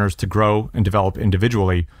both partners to grow and develop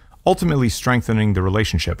individually, ultimately strengthening the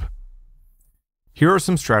relationship. Here are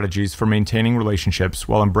some strategies for maintaining relationships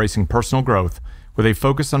while embracing personal growth with a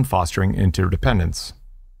focus on fostering interdependence.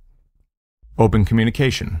 Open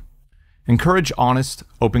communication. Encourage honest,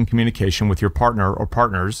 open communication with your partner or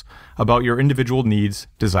partners about your individual needs,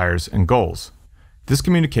 desires, and goals. This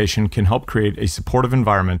communication can help create a supportive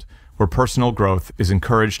environment where personal growth is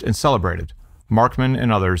encouraged and celebrated. Markman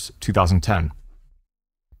and others, 2010.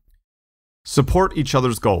 Support each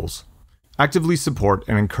other's goals. Actively support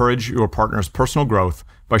and encourage your partner's personal growth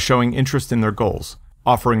by showing interest in their goals,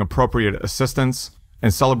 offering appropriate assistance,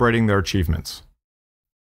 and celebrating their achievements.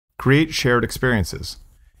 Create shared experiences.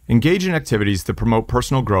 Engage in activities that promote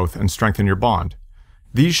personal growth and strengthen your bond.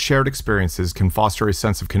 These shared experiences can foster a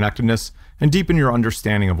sense of connectedness and deepen your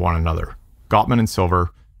understanding of one another. Gottman and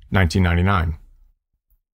Silver, 1999.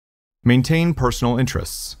 Maintain personal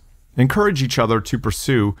interests. Encourage each other to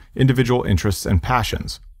pursue individual interests and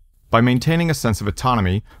passions. By maintaining a sense of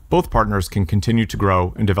autonomy, both partners can continue to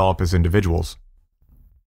grow and develop as individuals.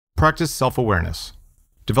 Practice self-awareness.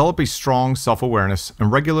 Develop a strong self-awareness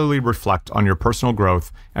and regularly reflect on your personal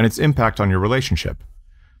growth and its impact on your relationship.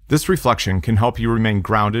 This reflection can help you remain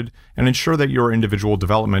grounded and ensure that your individual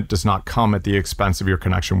development does not come at the expense of your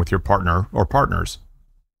connection with your partner or partners.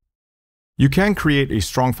 You can create a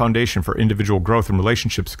strong foundation for individual growth and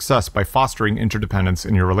relationship success by fostering interdependence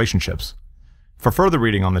in your relationships. For further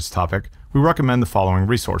reading on this topic, we recommend the following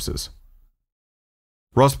resources.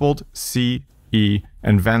 Rusbold, C. E.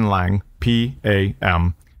 and Van Lang, P. A.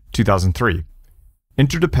 M. 2003.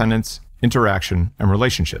 Interdependence, Interaction, and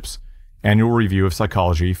Relationships. Annual Review of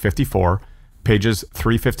Psychology, 54, pages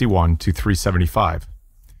 351 to 375.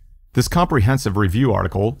 This comprehensive review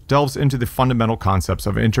article delves into the fundamental concepts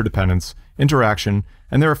of interdependence, interaction,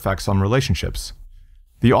 and their effects on relationships.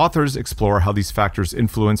 The authors explore how these factors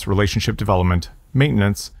influence relationship development,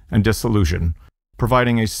 maintenance, and dissolution,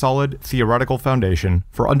 providing a solid theoretical foundation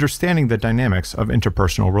for understanding the dynamics of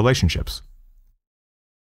interpersonal relationships.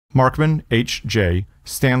 Markman, H. J.,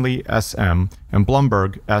 Stanley, S. M., and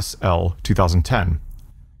Blumberg, S. L., 2010.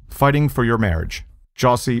 Fighting for Your Marriage.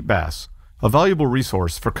 Jossie Bass. A valuable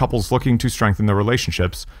resource for couples looking to strengthen their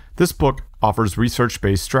relationships, this book offers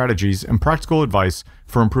research-based strategies and practical advice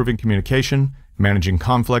for improving communication, managing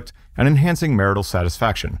conflict, and enhancing marital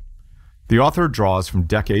satisfaction. The author draws from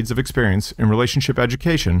decades of experience in relationship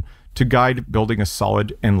education to guide building a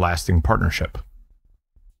solid and lasting partnership.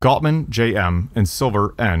 Gottman, J. M., and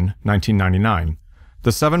Silver, N., 1999.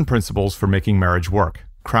 The 7 Principles for Making Marriage Work,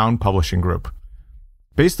 Crown Publishing Group.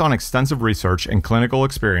 Based on extensive research and clinical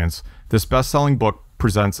experience, this best-selling book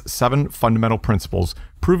presents 7 fundamental principles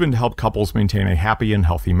proven to help couples maintain a happy and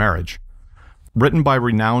healthy marriage. Written by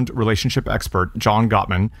renowned relationship expert John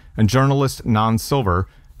Gottman and journalist Nan Silver,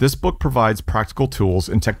 this book provides practical tools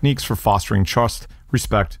and techniques for fostering trust,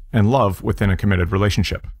 respect, and love within a committed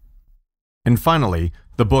relationship. And finally,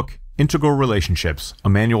 the book Integral Relationships, A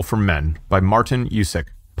Manual for Men by Martin Usick,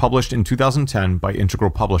 published in 2010 by Integral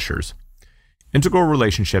Publishers. Integral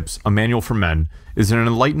Relationships, A Manual for Men is an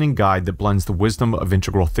enlightening guide that blends the wisdom of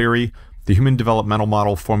integral theory, the human developmental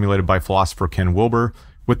model formulated by philosopher Ken Wilber,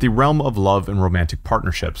 with the realm of love and romantic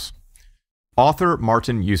partnerships. Author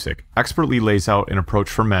Martin Usick expertly lays out an approach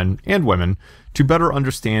for men and women to better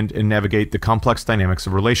understand and navigate the complex dynamics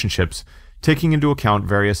of relationships, taking into account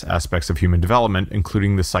various aspects of human development,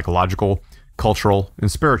 including the psychological, cultural,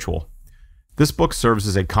 and spiritual. This book serves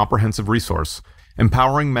as a comprehensive resource,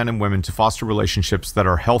 empowering men and women to foster relationships that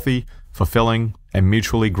are healthy, fulfilling, and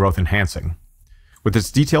mutually growth-enhancing. With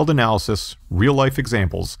its detailed analysis, real-life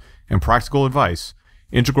examples, and practical advice,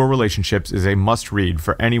 Integral Relationships is a must-read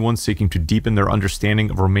for anyone seeking to deepen their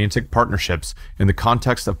understanding of romantic partnerships in the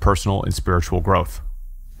context of personal and spiritual growth.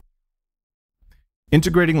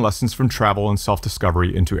 Integrating lessons from travel and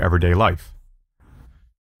self-discovery into everyday life.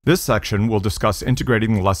 This section will discuss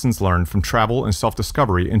integrating the lessons learned from travel and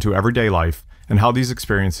self-discovery into everyday life and how these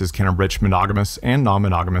experiences can enrich monogamous and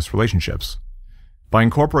non-monogamous relationships. By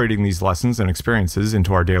incorporating these lessons and experiences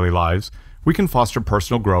into our daily lives, we can foster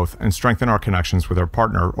personal growth and strengthen our connections with our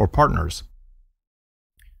partner or partners.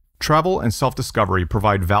 Travel and self-discovery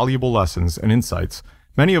provide valuable lessons and insights,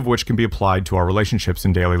 many of which can be applied to our relationships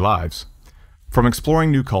in daily lives. From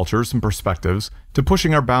exploring new cultures and perspectives to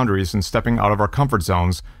pushing our boundaries and stepping out of our comfort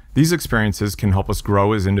zones, these experiences can help us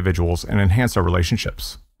grow as individuals and enhance our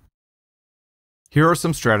relationships. Here are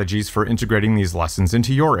some strategies for integrating these lessons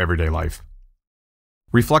into your everyday life.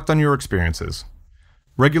 Reflect on your experiences.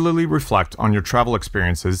 Regularly reflect on your travel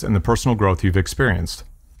experiences and the personal growth you've experienced.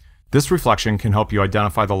 This reflection can help you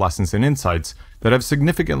identify the lessons and insights that have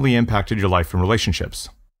significantly impacted your life and relationships.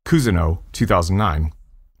 Cousineau, 2009.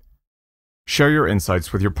 Share your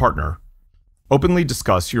insights with your partner. Openly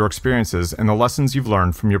discuss your experiences and the lessons you've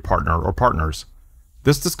learned from your partner or partners.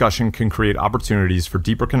 This discussion can create opportunities for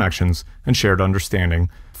deeper connections and shared understanding,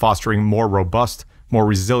 fostering more robust, more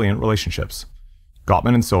resilient relationships.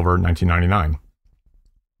 Gottman and Silver, 1999.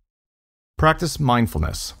 Practice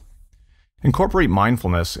mindfulness. Incorporate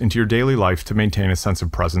mindfulness into your daily life to maintain a sense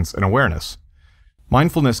of presence and awareness.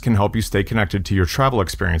 Mindfulness can help you stay connected to your travel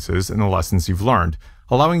experiences and the lessons you've learned,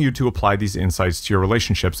 allowing you to apply these insights to your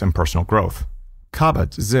relationships and personal growth.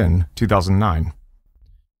 Kabat Zinn, 2009.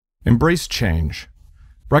 Embrace change.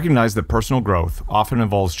 Recognize that personal growth often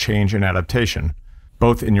involves change and adaptation,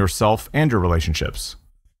 both in yourself and your relationships.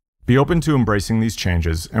 Be open to embracing these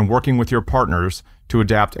changes and working with your partners to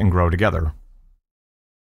adapt and grow together.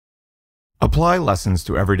 Apply lessons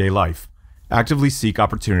to everyday life. Actively seek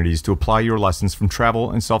opportunities to apply your lessons from travel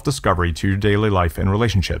and self-discovery to your daily life and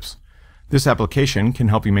relationships. This application can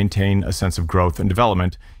help you maintain a sense of growth and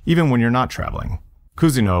development even when you're not traveling.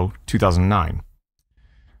 Cousineau, 2009.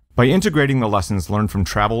 By integrating the lessons learned from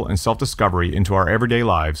travel and self-discovery into our everyday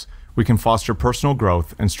lives, we can foster personal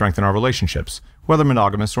growth and strengthen our relationships, whether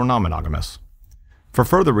monogamous or non-monogamous. For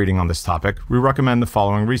further reading on this topic, we recommend the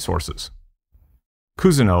following resources.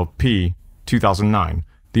 Cousineau, P. 2009.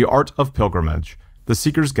 The Art of Pilgrimage, The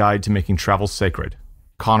Seeker's Guide to Making Travel Sacred.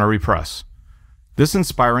 Connery Press. This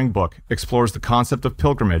inspiring book explores the concept of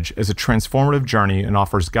pilgrimage as a transformative journey and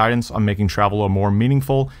offers guidance on making travel a more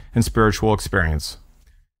meaningful and spiritual experience.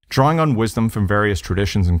 Drawing on wisdom from various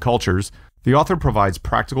traditions and cultures, the author provides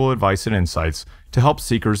practical advice and insights to help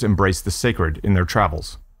seekers embrace the sacred in their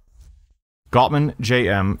travels. Gottman,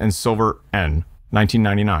 J.M., and Silver, N.,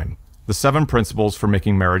 1999. The 7 Principles for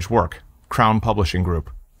Making Marriage Work. Crown Publishing Group.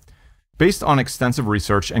 Based on extensive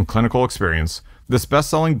research and clinical experience, this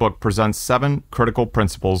best-selling book presents 7 critical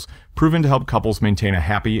principles proven to help couples maintain a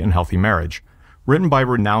happy and healthy marriage. Written by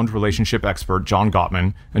renowned relationship expert John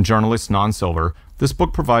Gottman and journalist Non Silver, this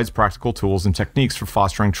book provides practical tools and techniques for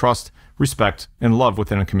fostering trust, respect, and love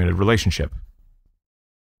within a committed relationship.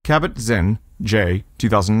 Kabat-Zinn, J.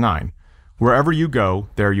 2009. Wherever you go,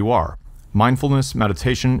 there you are. Mindfulness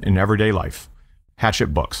Meditation in Everyday Life.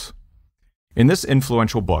 Hachette Books. In this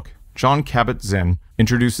influential book, John Kabat-Zinn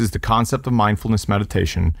introduces the concept of mindfulness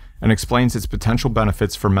meditation and explains its potential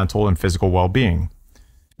benefits for mental and physical well-being.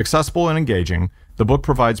 Accessible and engaging, the book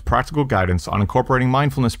provides practical guidance on incorporating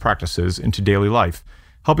mindfulness practices into daily life,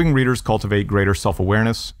 helping readers cultivate greater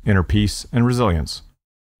self-awareness, inner peace, and resilience.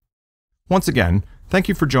 Once again, thank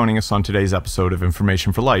you for joining us on today's episode of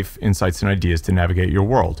Information for Life, Insights and Ideas to Navigate Your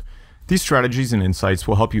World. These strategies and insights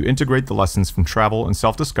will help you integrate the lessons from travel and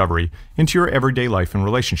self-discovery into your everyday life and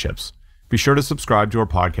relationships. Be sure to subscribe to our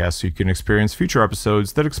podcast so you can experience future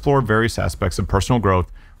episodes that explore various aspects of personal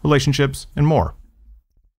growth, relationships, and more.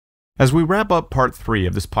 As we wrap up part 3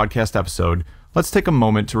 of this podcast episode, let's take a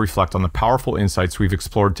moment to reflect on the powerful insights we've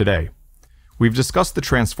explored today. We've discussed the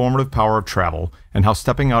transformative power of travel and how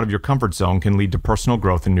stepping out of your comfort zone can lead to personal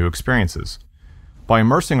growth and new experiences. By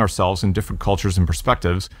immersing ourselves in different cultures and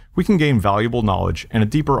perspectives, we can gain valuable knowledge and a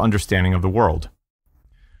deeper understanding of the world.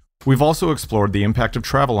 We've also explored the impact of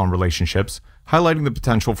travel on relationships, highlighting the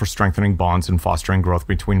potential for strengthening bonds and fostering growth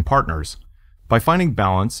between partners. By finding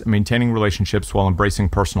balance and maintaining relationships while embracing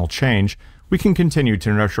personal change, we can continue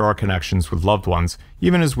to nurture our connections with loved ones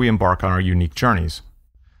even as we embark on our unique journeys.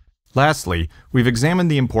 Lastly, we've examined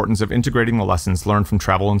the importance of integrating the lessons learned from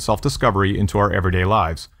travel and self-discovery into our everyday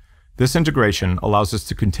lives. This integration allows us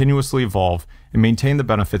to continuously evolve and maintain the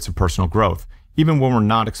benefits of personal growth, even when we're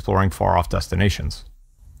not exploring far-off destinations.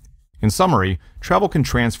 In summary, travel can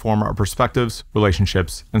transform our perspectives,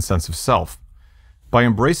 relationships, and sense of self. By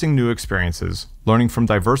embracing new experiences, learning from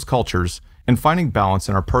diverse cultures, and finding balance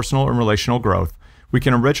in our personal and relational growth, we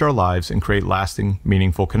can enrich our lives and create lasting,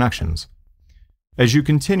 meaningful connections. As you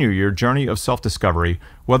continue your journey of self-discovery,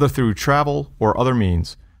 whether through travel or other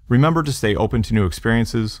means, remember to stay open to new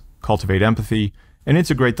experiences, cultivate empathy, and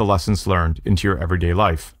integrate the lessons learned into your everyday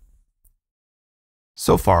life.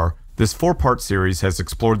 So far, this 4-part series has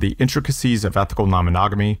explored the intricacies of ethical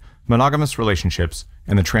non-monogamy, monogamous relationships,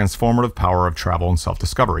 and the transformative power of travel and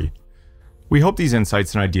self-discovery. We hope these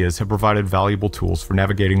insights and ideas have provided valuable tools for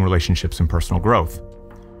navigating relationships and personal growth.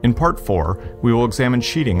 In Part 4, we will examine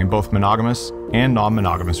cheating in both monogamous and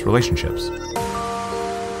non-monogamous relationships.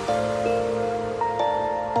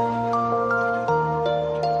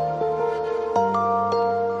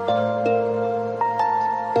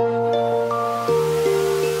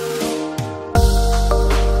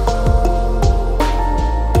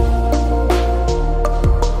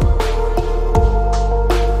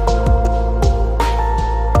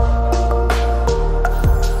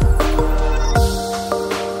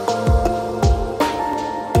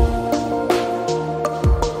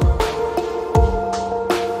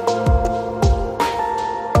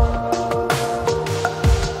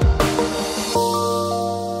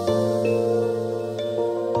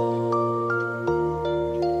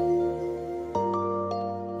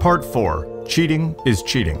 Part 4. Cheating is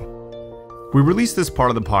Cheating. We released this part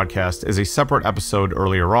of the podcast as a separate episode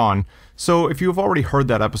earlier on, so if you have already heard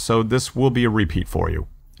that episode, this will be a repeat for you.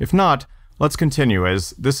 If not, let's continue as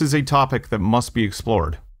this is a topic that must be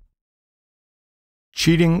explored.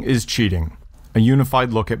 Cheating is Cheating, a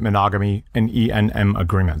unified look at monogamy and ENM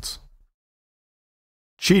agreements.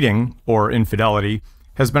 Cheating, or infidelity,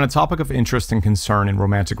 has been a topic of interest and concern in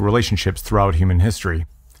romantic relationships throughout human history.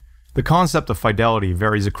 The concept of fidelity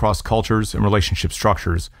varies across cultures and relationship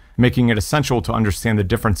structures, making it essential to understand the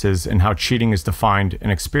differences in how cheating is defined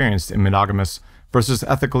and experienced in monogamous versus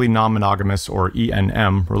ethically non-monogamous or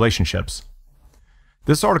ENM relationships.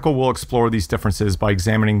 This article will explore these differences by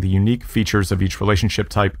examining the unique features of each relationship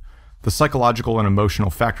type, the psychological and emotional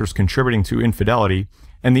factors contributing to infidelity,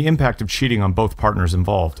 and the impact of cheating on both partners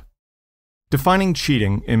involved. Defining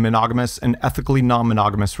cheating in monogamous and ethically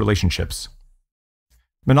non-monogamous relationships.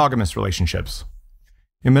 Monogamous relationships.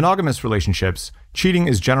 In monogamous relationships, cheating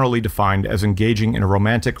is generally defined as engaging in a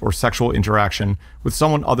romantic or sexual interaction with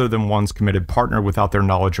someone other than one's committed partner without their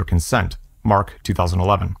knowledge or consent. Mark,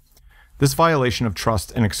 2011. This violation of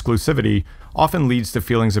trust and exclusivity often leads to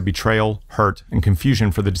feelings of betrayal, hurt, and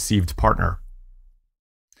confusion for the deceived partner.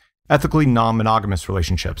 Ethically non-monogamous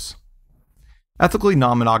relationships. Ethically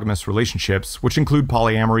non-monogamous relationships, which include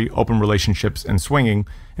polyamory, open relationships, and swinging,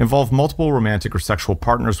 involve multiple romantic or sexual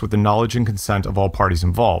partners with the knowledge and consent of all parties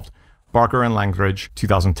involved. Barker and Langridge,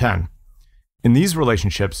 2010. In these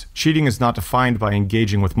relationships, cheating is not defined by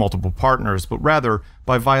engaging with multiple partners, but rather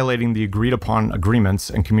by violating the agreed-upon agreements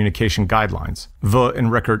and communication guidelines. V.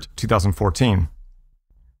 and Rickert, 2014.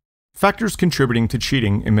 Factors contributing to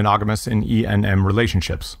cheating in monogamous and ENM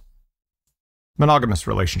relationships. Monogamous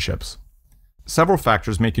relationships. Several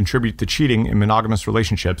factors may contribute to cheating in monogamous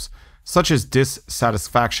relationships, such as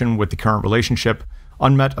dissatisfaction with the current relationship,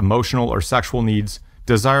 unmet emotional or sexual needs,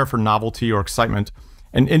 desire for novelty or excitement,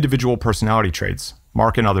 and individual personality traits.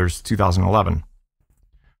 Mark and others, 2011.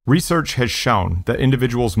 Research has shown that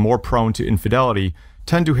individuals more prone to infidelity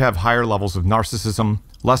tend to have higher levels of narcissism,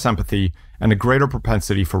 less empathy, and a greater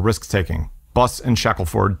propensity for risk-taking. Buss and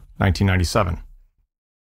Shackelford, 1997.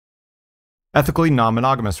 Ethically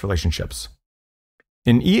non-monogamous relationships.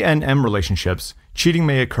 In ENM relationships, cheating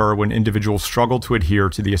may occur when individuals struggle to adhere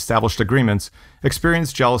to the established agreements,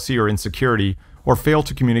 experience jealousy or insecurity, or fail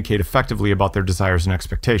to communicate effectively about their desires and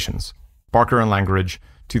expectations. Barker and Langridge,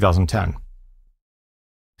 2010.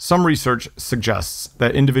 Some research suggests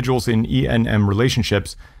that individuals in ENM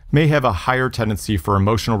relationships may have a higher tendency for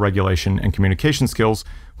emotional regulation and communication skills,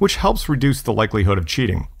 which helps reduce the likelihood of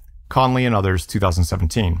cheating. Conley and others,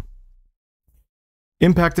 2017.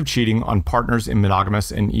 Impact of cheating on partners in monogamous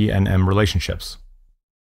and ENM relationships.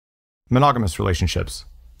 Monogamous relationships.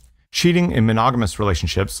 Cheating in monogamous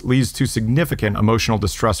relationships leads to significant emotional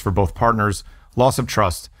distress for both partners, loss of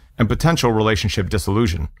trust, and potential relationship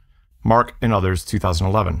dissolution. Mark and others,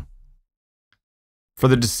 2011. For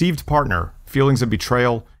the deceived partner, feelings of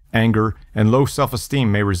betrayal, anger, and low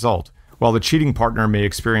self-esteem may result, while the cheating partner may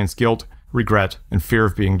experience guilt, regret, and fear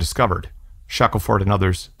of being discovered. Shackelford and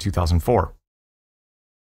others, 2004.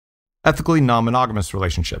 Ethically non-monogamous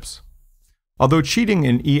relationships. Although cheating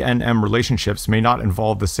in ENM relationships may not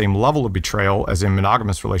involve the same level of betrayal as in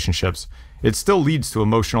monogamous relationships, it still leads to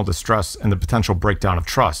emotional distress and the potential breakdown of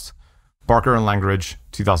trust. Barker and Langridge,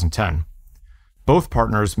 2010. Both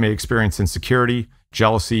partners may experience insecurity,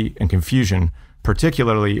 jealousy, and confusion,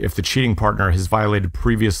 particularly if the cheating partner has violated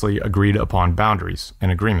previously agreed upon boundaries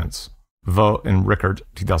and agreements. Vo and Rickert,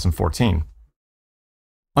 2014.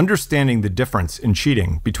 Understanding the difference in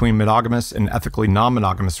cheating between monogamous and ethically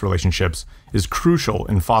non-monogamous relationships is crucial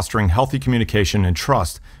in fostering healthy communication and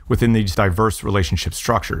trust within these diverse relationship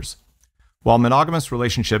structures. While monogamous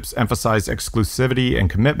relationships emphasize exclusivity and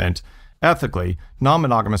commitment, ethically,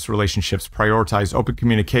 non-monogamous relationships prioritize open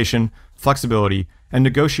communication, flexibility, and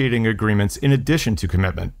negotiating agreements in addition to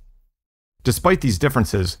commitment. Despite these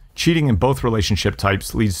differences, cheating in both relationship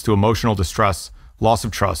types leads to emotional distress, loss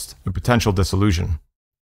of trust, and potential dissolution.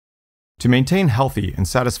 To maintain healthy and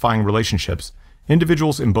satisfying relationships,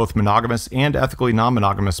 individuals in both monogamous and ethically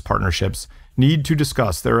non-monogamous partnerships need to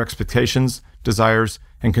discuss their expectations, desires,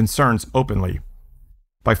 and concerns openly.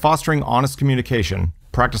 By fostering honest communication,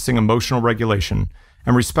 practicing emotional regulation,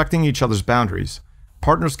 and respecting each other's boundaries,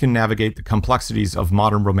 partners can navigate the complexities of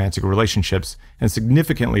modern romantic relationships and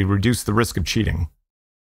significantly reduce the risk of cheating.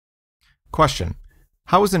 Question: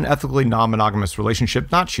 how is an ethically non-monogamous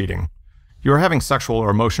relationship not cheating? You are having sexual or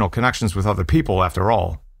emotional connections with other people, after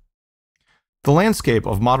all. The landscape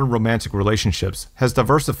of modern romantic relationships has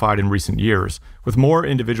diversified in recent years, with more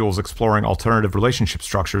individuals exploring alternative relationship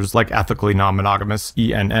structures like ethically non-monogamous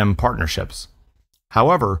ENM partnerships.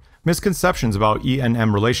 However, misconceptions about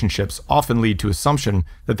ENM relationships often lead to assumption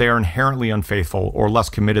that they are inherently unfaithful or less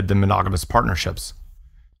committed than monogamous partnerships.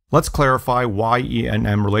 Let's clarify why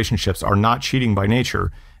ENM relationships are not cheating by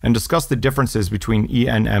nature and discuss the differences between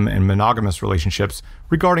ENM and monogamous relationships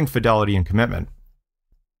regarding fidelity and commitment.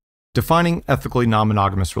 Defining ethically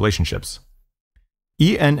non-monogamous relationships.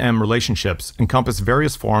 E&M relationships encompass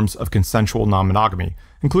various forms of consensual non-monogamy,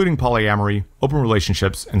 including polyamory, open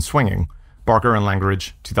relationships, and swinging. Barker and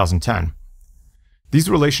Langridge, 2010. These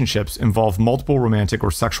relationships involve multiple romantic or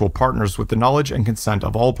sexual partners with the knowledge and consent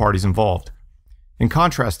of all parties involved. In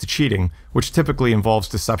contrast to cheating, which typically involves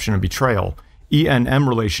deception and betrayal, E&M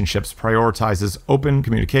relationships prioritizes open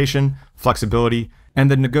communication, flexibility, and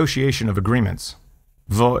the negotiation of agreements.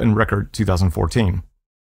 Vaux and Rickard, 2014.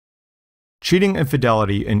 Cheating and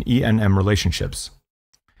fidelity in E&M relationships.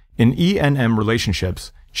 In E&M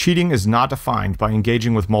relationships, cheating is not defined by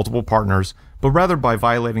engaging with multiple partners, but rather by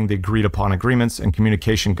violating the agreed-upon agreements and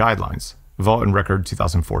communication guidelines. Vaux and Rickard,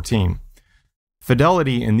 2014.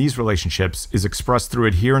 Fidelity in these relationships is expressed through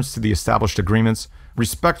adherence to the established agreements,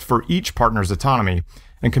 respect for each partner's autonomy,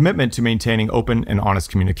 and commitment to maintaining open and honest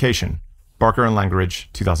communication. Barker and Langridge,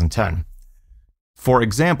 2010. For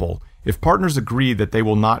example, if partners agree that they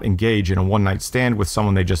will not engage in a one-night stand with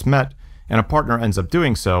someone they just met, and a partner ends up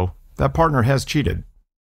doing so, that partner has cheated.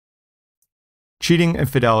 Cheating and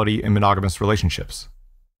fidelity in monogamous relationships.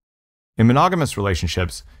 In monogamous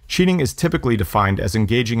relationships, cheating is typically defined as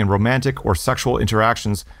engaging in romantic or sexual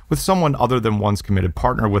interactions with someone other than one's committed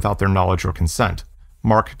partner without their knowledge or consent.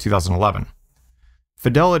 Mark, 2011.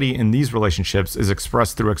 Fidelity in these relationships is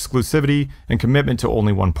expressed through exclusivity and commitment to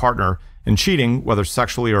only one partner, and cheating, whether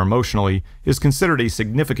sexually or emotionally, is considered a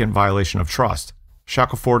significant violation of trust.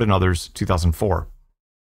 Shackelford and others, 2004.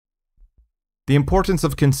 The importance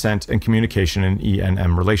of consent and communication in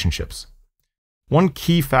E&M relationships. One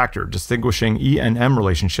key factor distinguishing E&M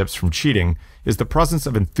relationships from cheating is the presence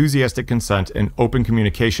of enthusiastic consent and open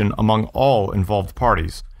communication among all involved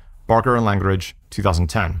parties. Barker and Langridge,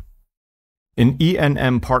 2010. In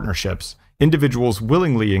E&M partnerships, individuals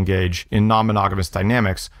willingly engage in non-monogamous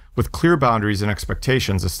dynamics with clear boundaries and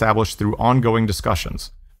expectations established through ongoing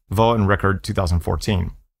discussions. Vaux and Rickard,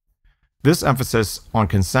 2014. This emphasis on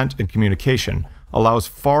consent and communication allows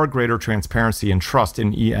far greater transparency and trust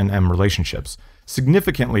in E&M relationships,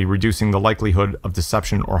 significantly reducing the likelihood of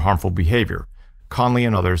deception or harmful behavior. Conley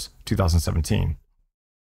and others, 2017.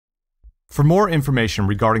 For more information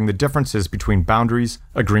regarding the differences between boundaries,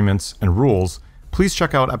 agreements, and rules, please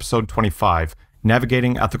check out episode 25,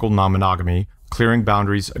 Navigating Ethical Non-Monogamy, Clearing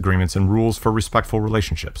Boundaries, Agreements, and Rules for Respectful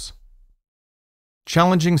Relationships.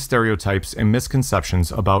 Challenging stereotypes and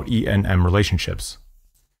misconceptions about E&M relationships.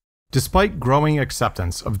 Despite growing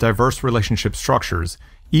acceptance of diverse relationship structures,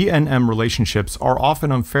 E&M relationships are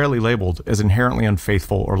often unfairly labeled as inherently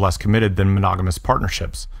unfaithful or less committed than monogamous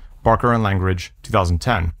partnerships. Barker and Langridge,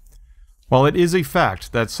 2010. While it is a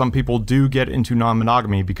fact that some people do get into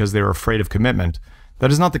non-monogamy because they are afraid of commitment, that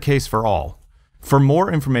is not the case for all. For more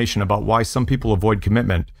information about why some people avoid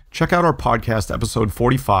commitment, check out our podcast episode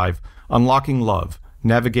 45, Unlocking Love,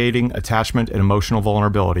 Navigating Attachment and Emotional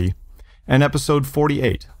Vulnerability, and episode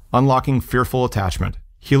 48, Unlocking Fearful Attachment,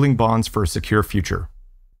 Healing Bonds for a Secure Future.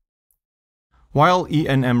 While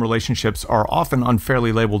E&M relationships are often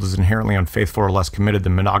unfairly labeled as inherently unfaithful or less committed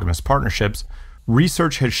than monogamous partnerships,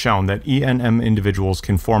 research has shown that E&M individuals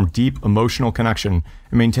can form deep emotional connection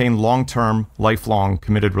and maintain long-term, lifelong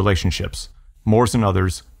committed relationships. Moores and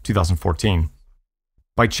others, 2014.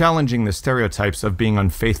 By challenging the stereotypes of being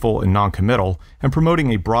unfaithful and non-committal and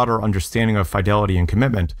promoting a broader understanding of fidelity and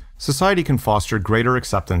commitment, society can foster greater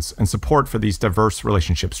acceptance and support for these diverse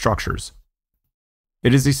relationship structures.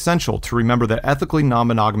 It is essential to remember that ethically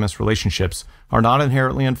non-monogamous relationships are not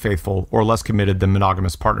inherently unfaithful or less committed than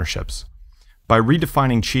monogamous partnerships. By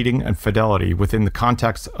redefining cheating and fidelity within the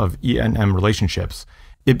context of E&M relationships,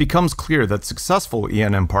 it becomes clear that successful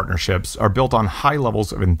E&M partnerships are built on high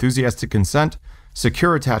levels of enthusiastic consent,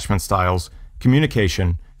 secure attachment styles,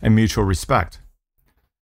 communication, and mutual respect.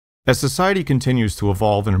 As society continues to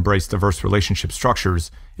evolve and embrace diverse relationship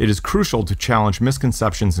structures, it is crucial to challenge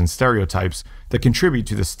misconceptions and stereotypes that contribute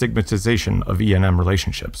to the stigmatization of E&M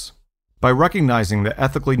relationships. By recognizing that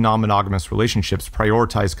ethically non-monogamous relationships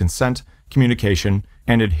prioritize consent, communication,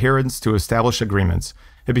 and adherence to established agreements,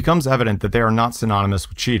 it becomes evident that they are not synonymous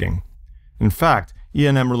with cheating. In fact,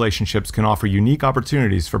 E&M relationships can offer unique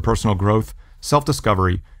opportunities for personal growth,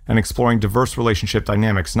 self-discovery, and exploring diverse relationship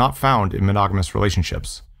dynamics not found in monogamous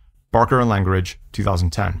relationships. Barker and Langridge,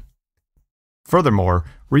 2010. Furthermore,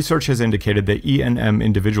 research has indicated that E&M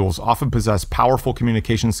individuals often possess powerful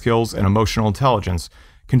communication skills and emotional intelligence,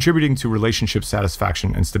 contributing to relationship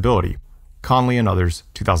satisfaction and stability. Conley and others,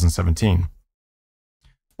 2017.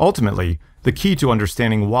 Ultimately, the key to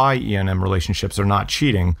understanding why E&M relationships are not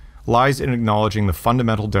cheating lies in acknowledging the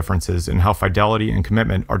fundamental differences in how fidelity and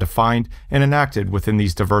commitment are defined and enacted within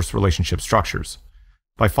these diverse relationship structures.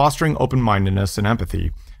 By fostering open-mindedness and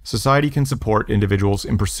empathy, society can support individuals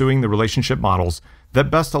in pursuing the relationship models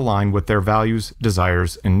that best align with their values,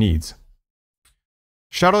 desires, and needs.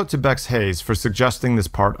 Shout out to Bex Hayes for suggesting this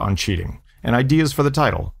part on cheating, and ideas for the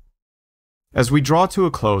title. As we draw to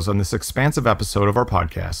a close on this expansive episode of our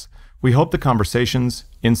podcast, we hope the conversations,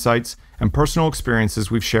 insights, and personal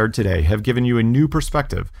experiences we've shared today have given you a new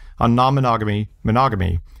perspective on non-monogamy,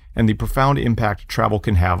 monogamy, and the profound impact travel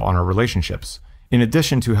can have on our relationships, in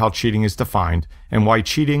addition to how cheating is defined and why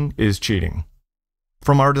cheating is cheating.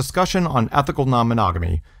 From our discussion on ethical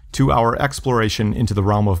non-monogamy to our exploration into the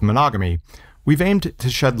realm of monogamy, we've aimed to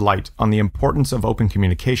shed light on the importance of open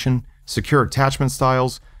communication, secure attachment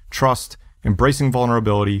styles, trust, embracing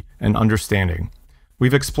vulnerability, and understanding.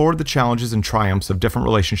 We've explored the challenges and triumphs of different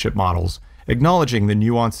relationship models, acknowledging the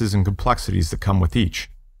nuances and complexities that come with each.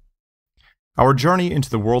 Our journey into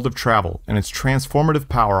the world of travel and its transformative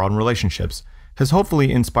power on relationships has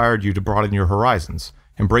hopefully inspired you to broaden your horizons,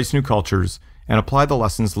 embrace new cultures, and apply the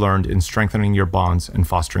lessons learned in strengthening your bonds and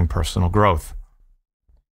fostering personal growth.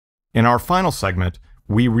 In our final segment,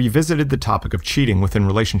 we revisited the topic of cheating within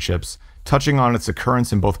relationships, touching on its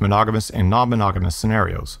occurrence in both monogamous and non-monogamous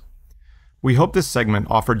scenarios. We hope this segment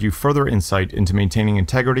offered you further insight into maintaining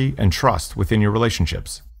integrity and trust within your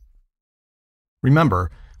relationships. Remember,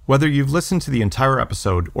 whether you've listened to the entire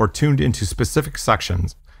episode or tuned into specific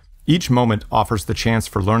sections, each moment offers the chance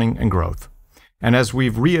for learning and growth. And as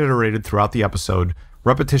we've reiterated throughout the episode,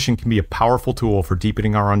 repetition can be a powerful tool for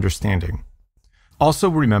deepening our understanding. Also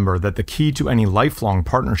remember that the key to any lifelong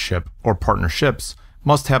partnership or partnerships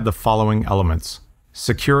must have the following elements: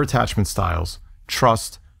 secure attachment styles,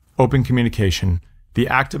 trust, open communication, the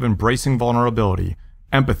act of embracing vulnerability,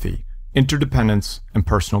 empathy, interdependence, and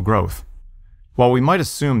personal growth. While we might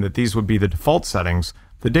assume that these would be the default settings,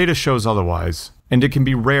 the data shows otherwise, and it can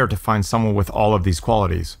be rare to find someone with all of these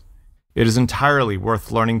qualities. It is entirely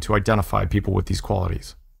worth learning to identify people with these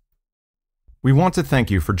qualities. We want to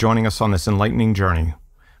thank you for joining us on this enlightening journey.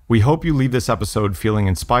 We hope you leave this episode feeling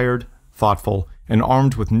inspired, thoughtful, and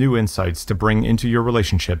armed with new insights to bring into your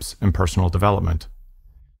relationships and personal development.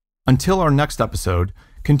 Until our next episode,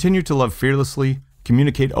 continue to love fearlessly,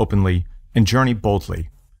 communicate openly, and journey boldly.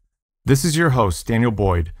 This is your host, Daniel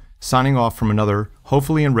Boyd, signing off from another,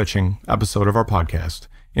 hopefully enriching, episode of our podcast,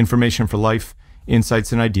 Information for Life,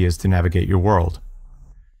 Insights and Ideas to Navigate Your World.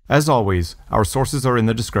 As always, our sources are in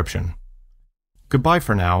the description. Goodbye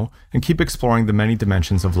for now, and keep exploring the many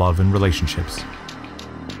dimensions of love and relationships.